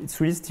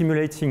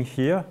stimulating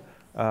here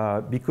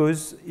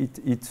because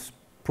it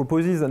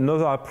proposes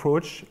another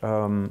approach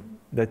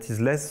that is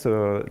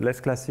less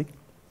classic,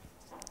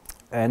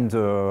 and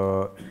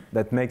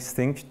that makes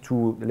think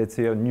to, let's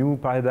say, a new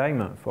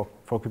paradigm for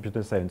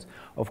computer science.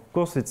 Of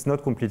course, it's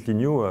not completely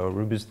new.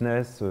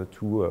 Robustness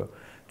to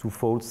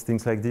faults,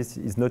 things like this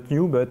is not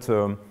new, but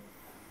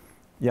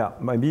yeah,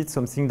 maybe it's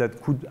something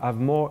that could have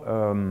more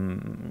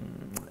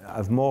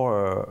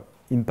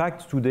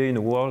impact today in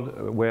a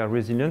world where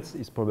resilience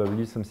is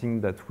probably something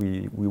that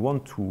we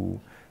want to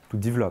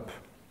develop.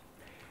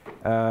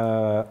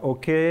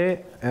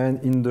 Okay,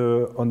 and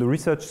on the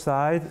research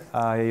side,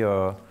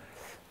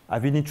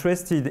 I've been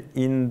interested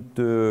in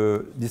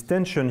this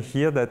tension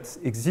here that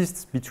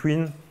exists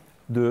between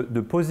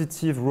the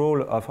positive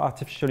role of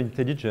artificial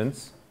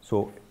intelligence.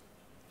 So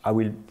I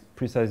will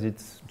precise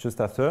it just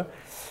after.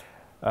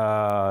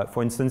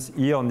 For instance,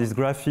 here on this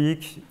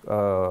graphic,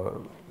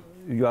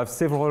 you have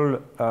several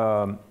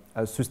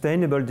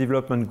sustainable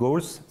development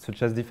goals,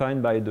 such as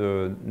defined by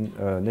the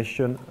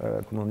nation,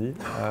 comment on dit,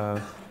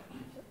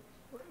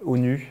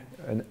 ONU,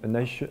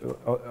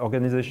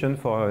 Organization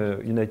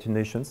for United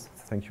Nations.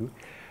 Thank you.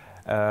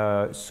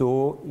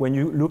 So when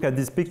you look at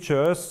these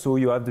pictures, so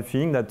you have the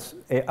feeling that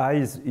AI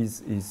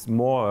is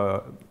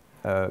more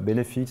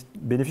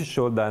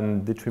beneficial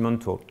than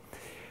detrimental.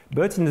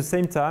 But in the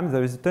same time,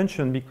 there is a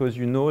tension, because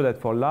you know that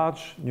for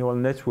large neural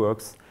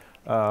networks,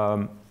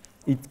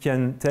 it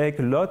can take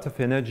a lot of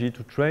energy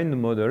to train the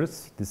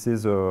models. This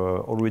is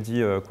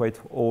already a quite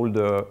old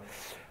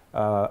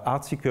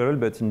article,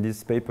 but in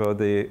this paper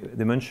they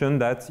mention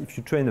that if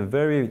you train a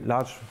very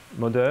large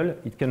model,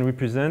 it can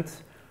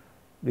represent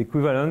the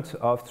equivalent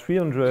of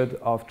 300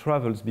 of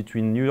travels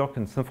between New York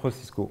and San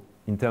Francisco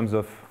in terms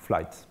of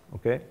flights,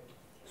 okay?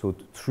 So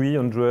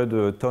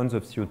 300 tons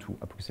of CO2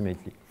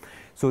 approximately.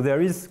 So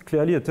there is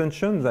clearly a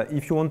tension that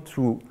if you want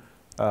to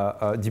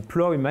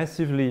deploy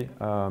massively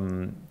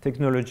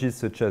technologies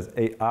such as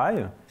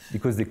AI,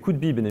 because they could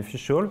be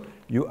beneficial,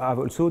 you have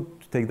also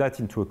to take that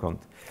into account.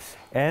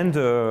 And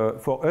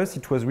for us,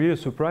 it was really a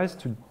surprise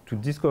to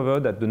discover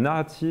that the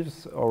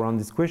narratives around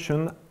this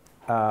question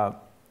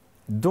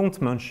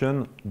don't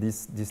mention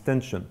this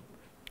tension.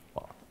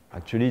 Well,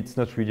 actually, it's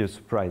not really a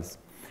surprise.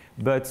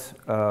 but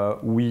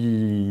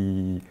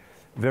we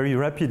very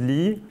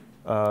rapidly,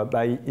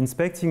 by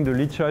inspecting the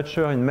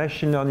literature in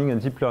machine learning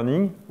and deep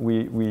learning,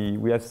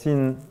 we have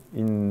seen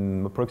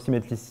in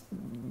approximately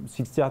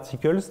 60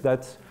 articles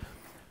that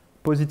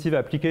positive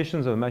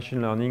applications of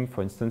machine learning,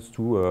 for instance,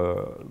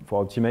 for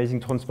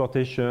optimizing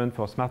transportation,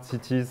 for smart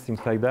cities, things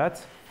like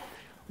that,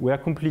 were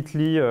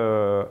completely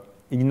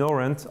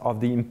ignorant of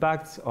the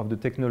impacts of the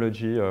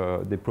technology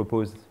they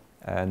proposed.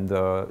 And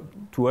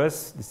to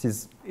us, this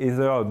is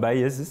either a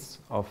bias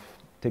of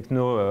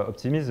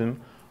techno-optimism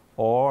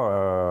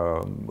or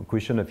a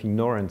question of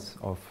ignorance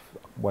of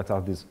what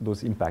are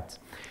those impacts.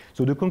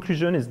 So the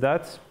conclusion is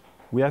that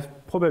we have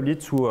probably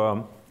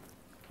to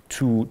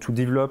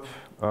develop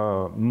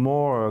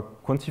more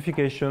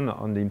quantification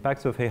on the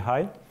impacts of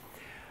AI.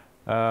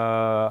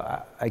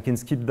 I can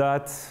skip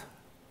that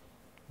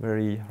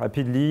very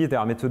rapidly. There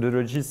are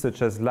methodologies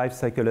such as life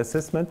cycle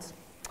assessment.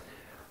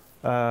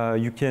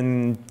 You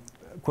can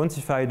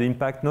quantify the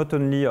impact not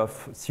only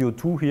of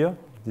CO2 here,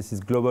 this is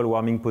global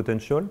warming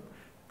potential.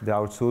 There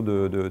are also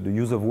the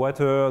use of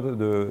water,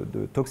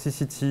 the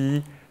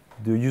toxicity,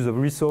 the use of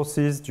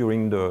resources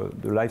during the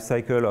life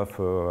cycle of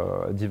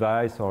a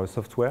device or a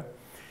software.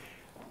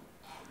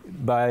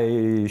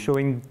 By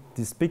showing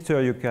this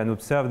picture, you can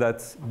observe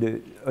that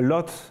a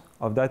lot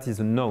of that is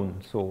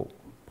unknown. So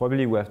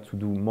probably we have to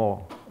do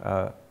more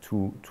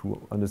to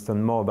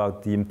understand more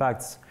about the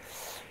impacts.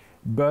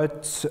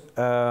 But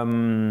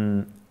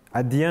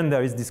at the end,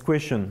 there is this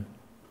question.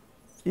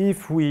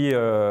 If we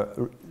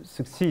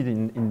succeed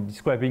in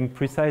describing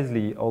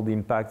precisely all the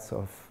impacts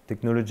of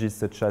technologies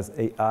such as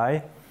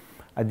AI,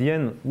 at the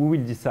end, we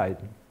will decide.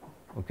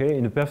 Okay?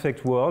 In a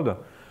perfect world,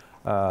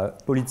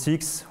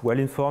 politics, well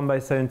informed by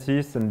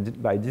scientists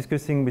and by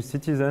discussing with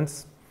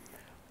citizens,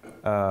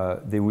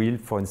 they will,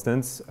 for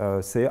instance,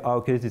 say,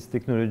 okay, this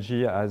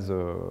technology has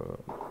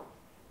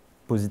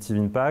positive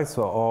impacts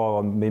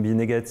or maybe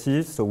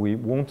negative, so we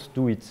won't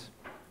do it.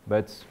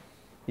 But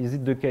is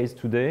it the case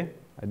today?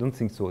 I don't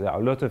think so. There are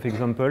a lot of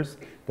examples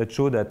that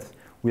show that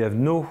we have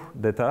no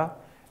data,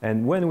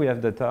 and when we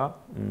have data,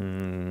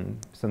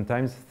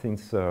 sometimes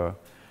things are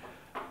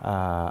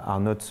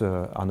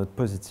not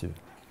positive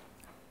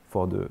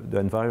for the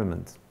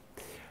environment.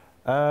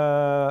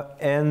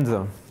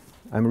 And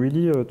I'm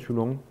really too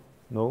long?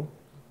 No?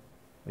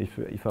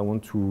 If I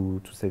want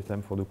to save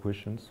time for the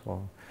questions.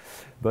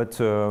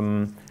 But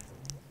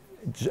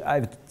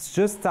I've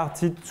just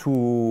started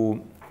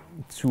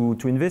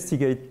to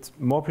investigate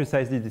more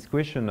precisely this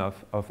question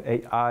of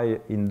AI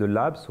in the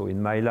lab, so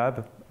in my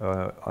lab,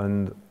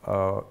 and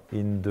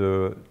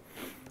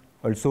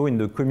also in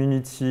the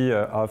community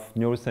of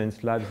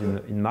neuroscience labs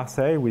in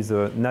Marseille with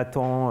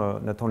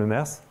Nathan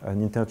Lemers,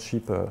 an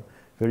internship,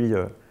 very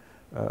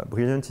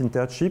brilliant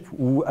internship,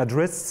 who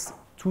addressed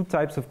two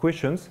types of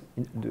questions.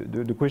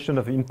 The question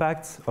of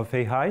impact of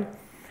AI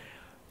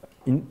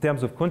in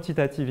terms of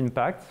quantitative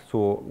impact,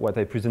 so what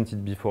I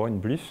presented before in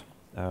brief,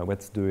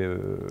 what's the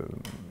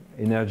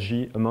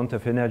amount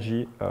of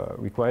energy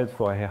required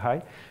for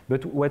AI,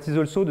 but what is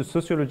also the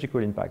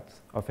sociological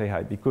impact of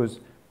AI, because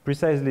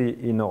precisely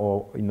in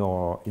our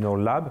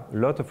lab, a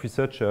lot of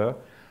researchers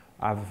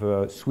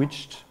have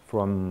switched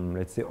from,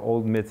 let's say,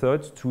 old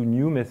methods to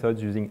new methods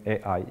using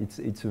AI.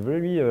 It's a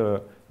very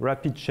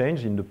rapid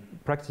change in the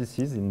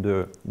practices, in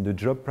the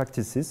job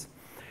practices,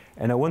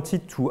 and I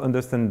wanted to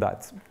understand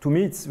that. To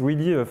me, it's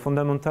really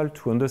fundamental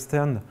to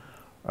understand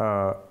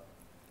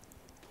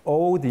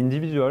how the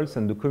individuals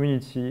and the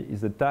community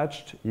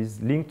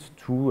is linked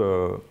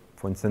to,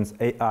 for instance,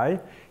 AI,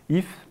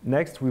 if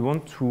next we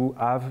want to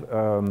have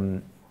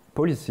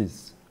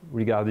policies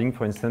regarding,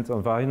 for instance,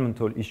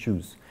 environmental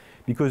issues.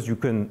 Because you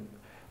can,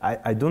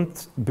 I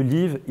don't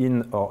believe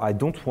in, or I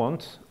don't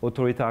want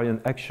authoritarian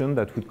action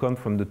that would come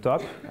from the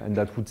top and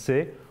that would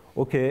say,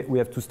 okay, we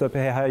have to stop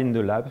AI in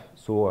the lab.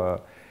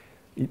 So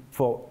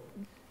for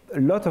a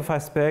lot of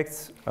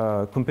aspects,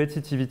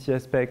 competitivity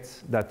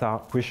aspects that are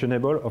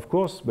questionable, of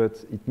course,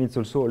 but it means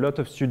also a lot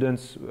of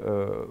students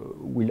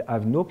will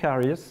have no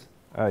careers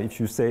if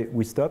you say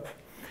we stop.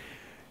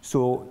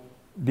 So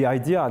the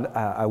idea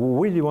I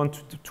really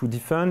want to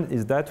defend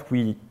is that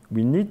we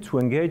need to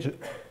engage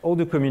all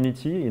the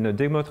community in a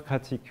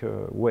democratic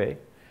way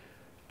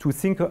to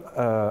think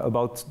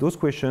about those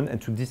questions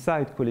and to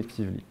decide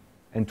collectively.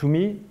 And to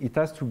me, it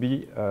has to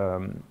be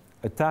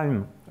a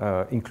time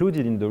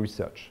included in the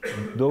research,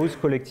 those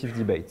collective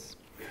debates.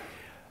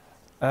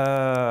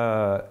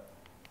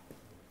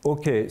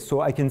 Okay,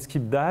 so I can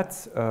skip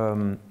that.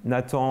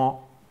 Nathan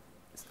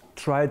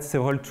tried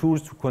several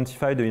tools to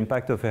quantify the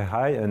impact of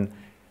AI, and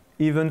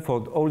even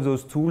for all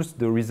those tools,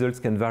 the results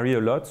can vary a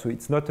lot. So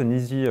it's not an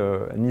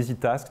easy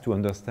task to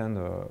understand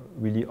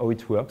really how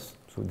it works.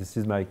 So this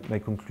is my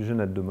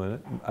conclusion at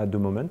the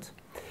moment.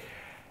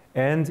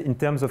 And in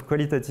terms of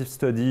qualitative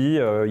study,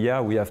 yeah,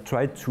 we have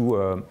tried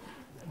to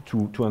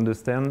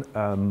understand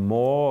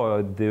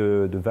more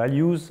the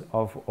values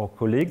of our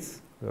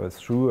colleagues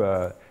through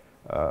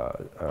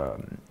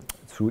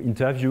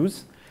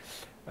interviews.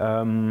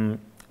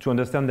 to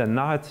understand the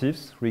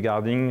narratives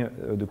regarding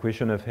the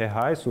question of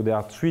AI. So there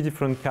are 3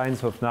 different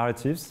kinds of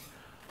narratives.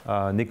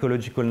 An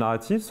ecological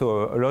narrative,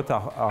 so a lot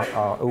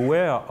are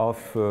aware of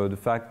the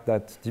fact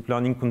that deep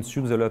learning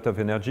consumes a lot of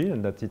energy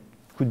and that it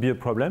could be a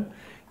problem.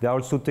 There are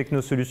also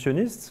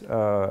techno-solutionists.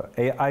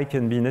 AI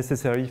can be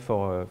necessary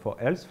for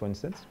health, for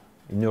instance.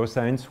 In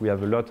neuroscience, we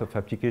have a lot of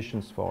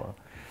applications for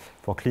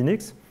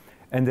clinics.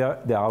 And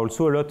there are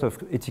also a lot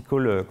of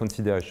ethical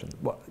considerations.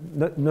 Well,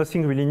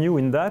 nothing really new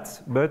in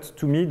that, but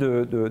to me,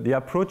 the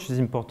approach is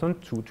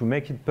important to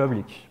make it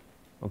public.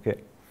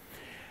 Okay.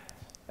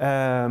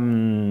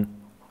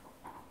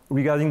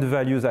 Regarding the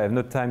values, I have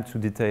not time to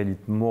detail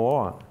it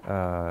more.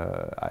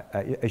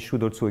 I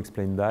should also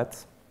explain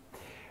that.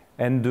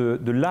 And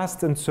the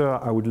last answer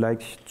I would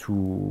like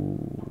to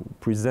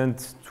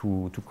present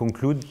to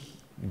conclude,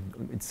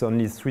 it's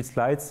only 3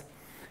 slides.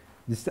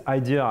 This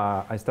idea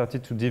I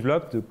started to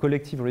develop, the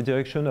collective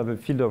redirection of a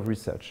field of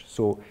research.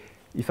 So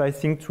if I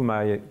think to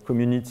my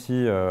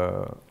community,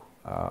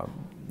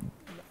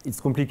 it's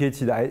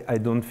complicated. I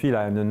don't feel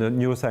I'm a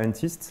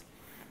neuroscientist,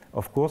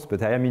 of course,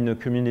 but I am in a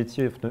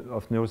community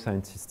of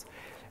neuroscientists.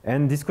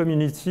 And this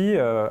community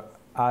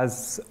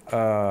has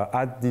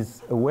had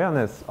this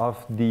awareness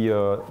of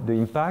the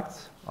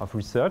impact of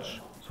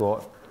research.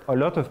 So a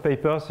lot of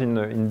papers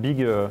in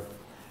big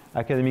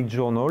academic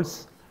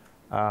journals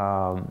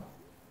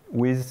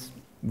with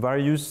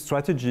various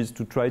strategies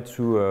to try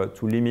to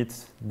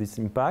limit this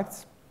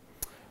impact.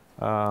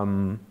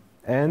 And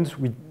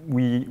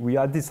we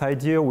had this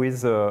idea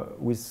with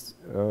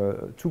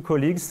 2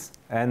 colleagues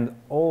and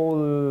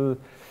all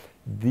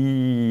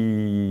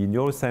the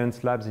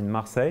neuroscience labs in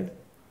Marseille.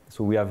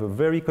 So we have a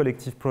very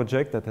collective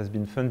project that has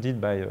been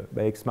funded by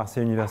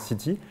Aix-Marseille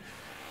University.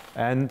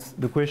 And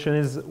the question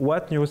is,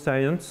 what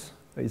neuroscience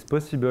is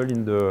possible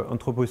in the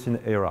Anthropocene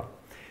era?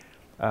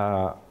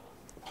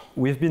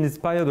 We've been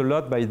inspired a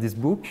lot by this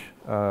book,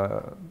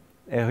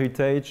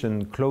 Heritage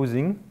and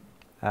Closing,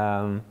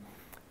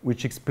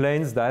 which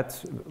explains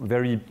that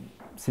very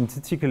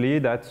synthetically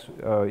that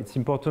it's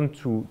important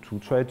to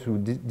try to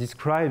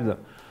describe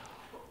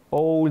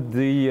all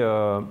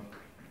the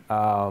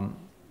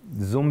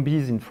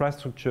zombies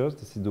infrastructures,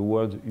 this is the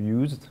word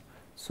used,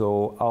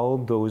 so all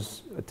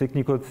those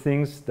technical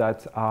things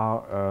that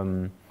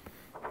are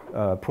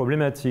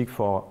problematic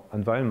for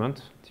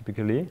environment,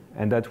 typically,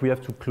 and that we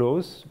have to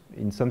close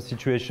in some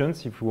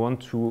situations if we want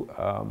to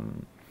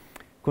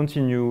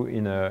continue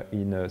in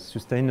a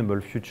sustainable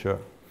future.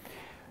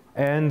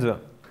 And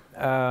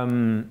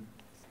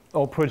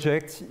our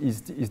project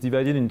is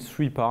divided in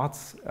 3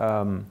 parts.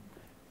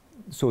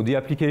 So the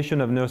application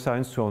of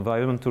neuroscience to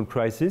environmental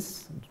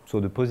crisis, so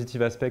the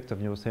positive aspect of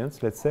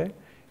neuroscience, let's say.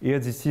 Here,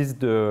 this is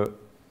the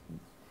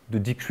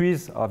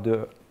decrease of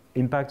the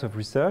impact of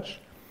research.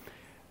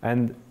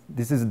 And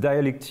this is a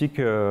dialectic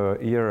here.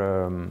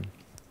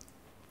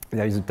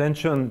 There is a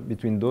tension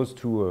between those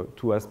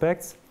two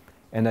aspects.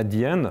 And at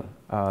the end,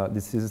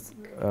 this is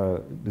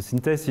the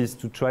synthesis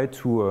to try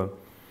to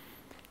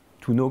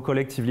know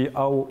collectively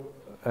how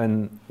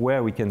and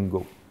where we can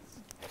go.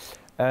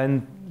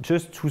 And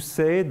just to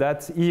say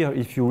that here,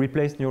 if you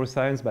replace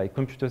neuroscience by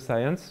computer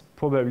science,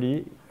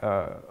 probably,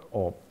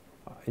 or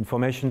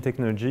information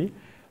technology,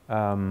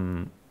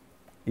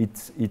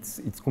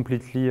 it's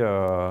completely,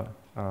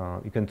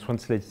 you can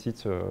translate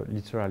it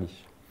literally.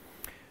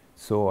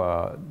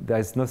 So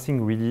there's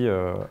nothing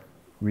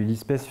really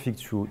specific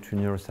to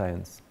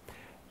neuroscience.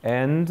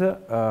 And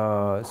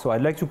so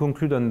I'd like to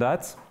conclude on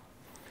that.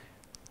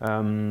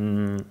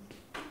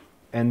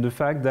 And the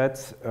fact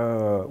that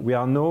we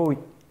are now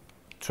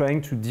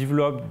trying to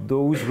develop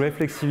those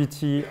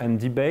reflexivity and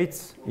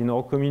debates in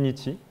our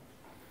community,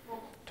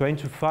 trying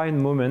to find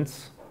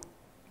moments,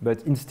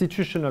 but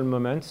institutional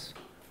moments,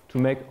 to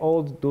make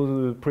all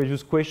those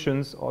previous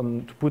questions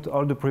to put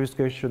all the previous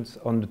questions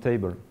on the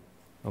table,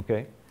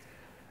 okay?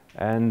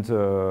 And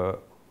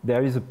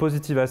there is a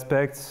positive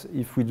aspect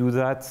if we do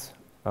that.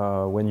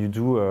 When you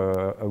do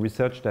a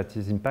research that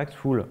is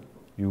impactful,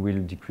 you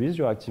will decrease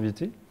your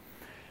activity.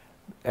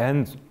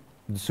 And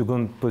the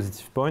second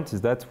positive point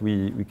is that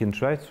we can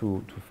try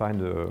to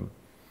find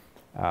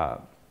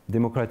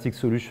democratic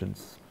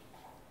solutions.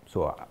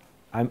 So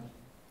I'm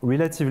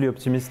relatively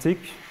optimistic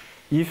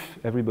if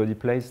everybody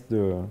plays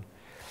the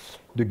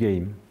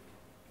game.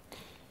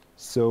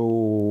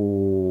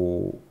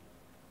 So,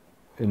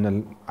 and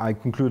then I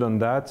conclude on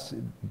that,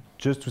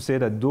 just to say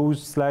that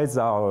those slides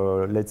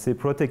are, let's say,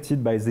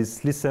 protected by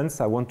this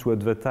license. I want to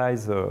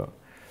advertise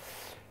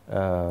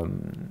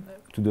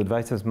to the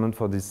advertisement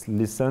for this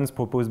license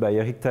proposed by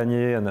Eric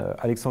Tanier and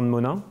Alexandre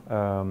Monin.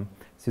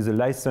 This is a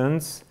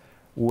license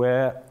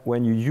where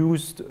when you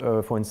use,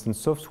 for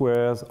instance,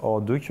 softwares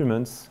or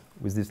documents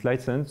with this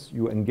license,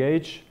 you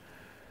engage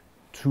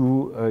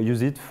to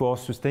use it for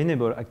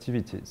sustainable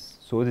activities.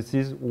 So this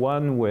is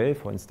one way,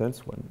 for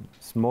instance, one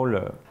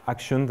small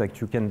action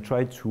that you can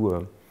try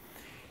to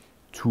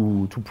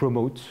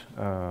promote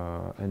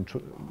and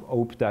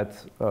hope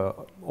that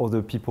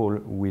other people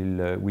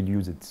will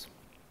use it.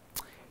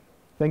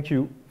 Thank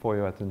you for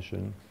your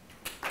attention.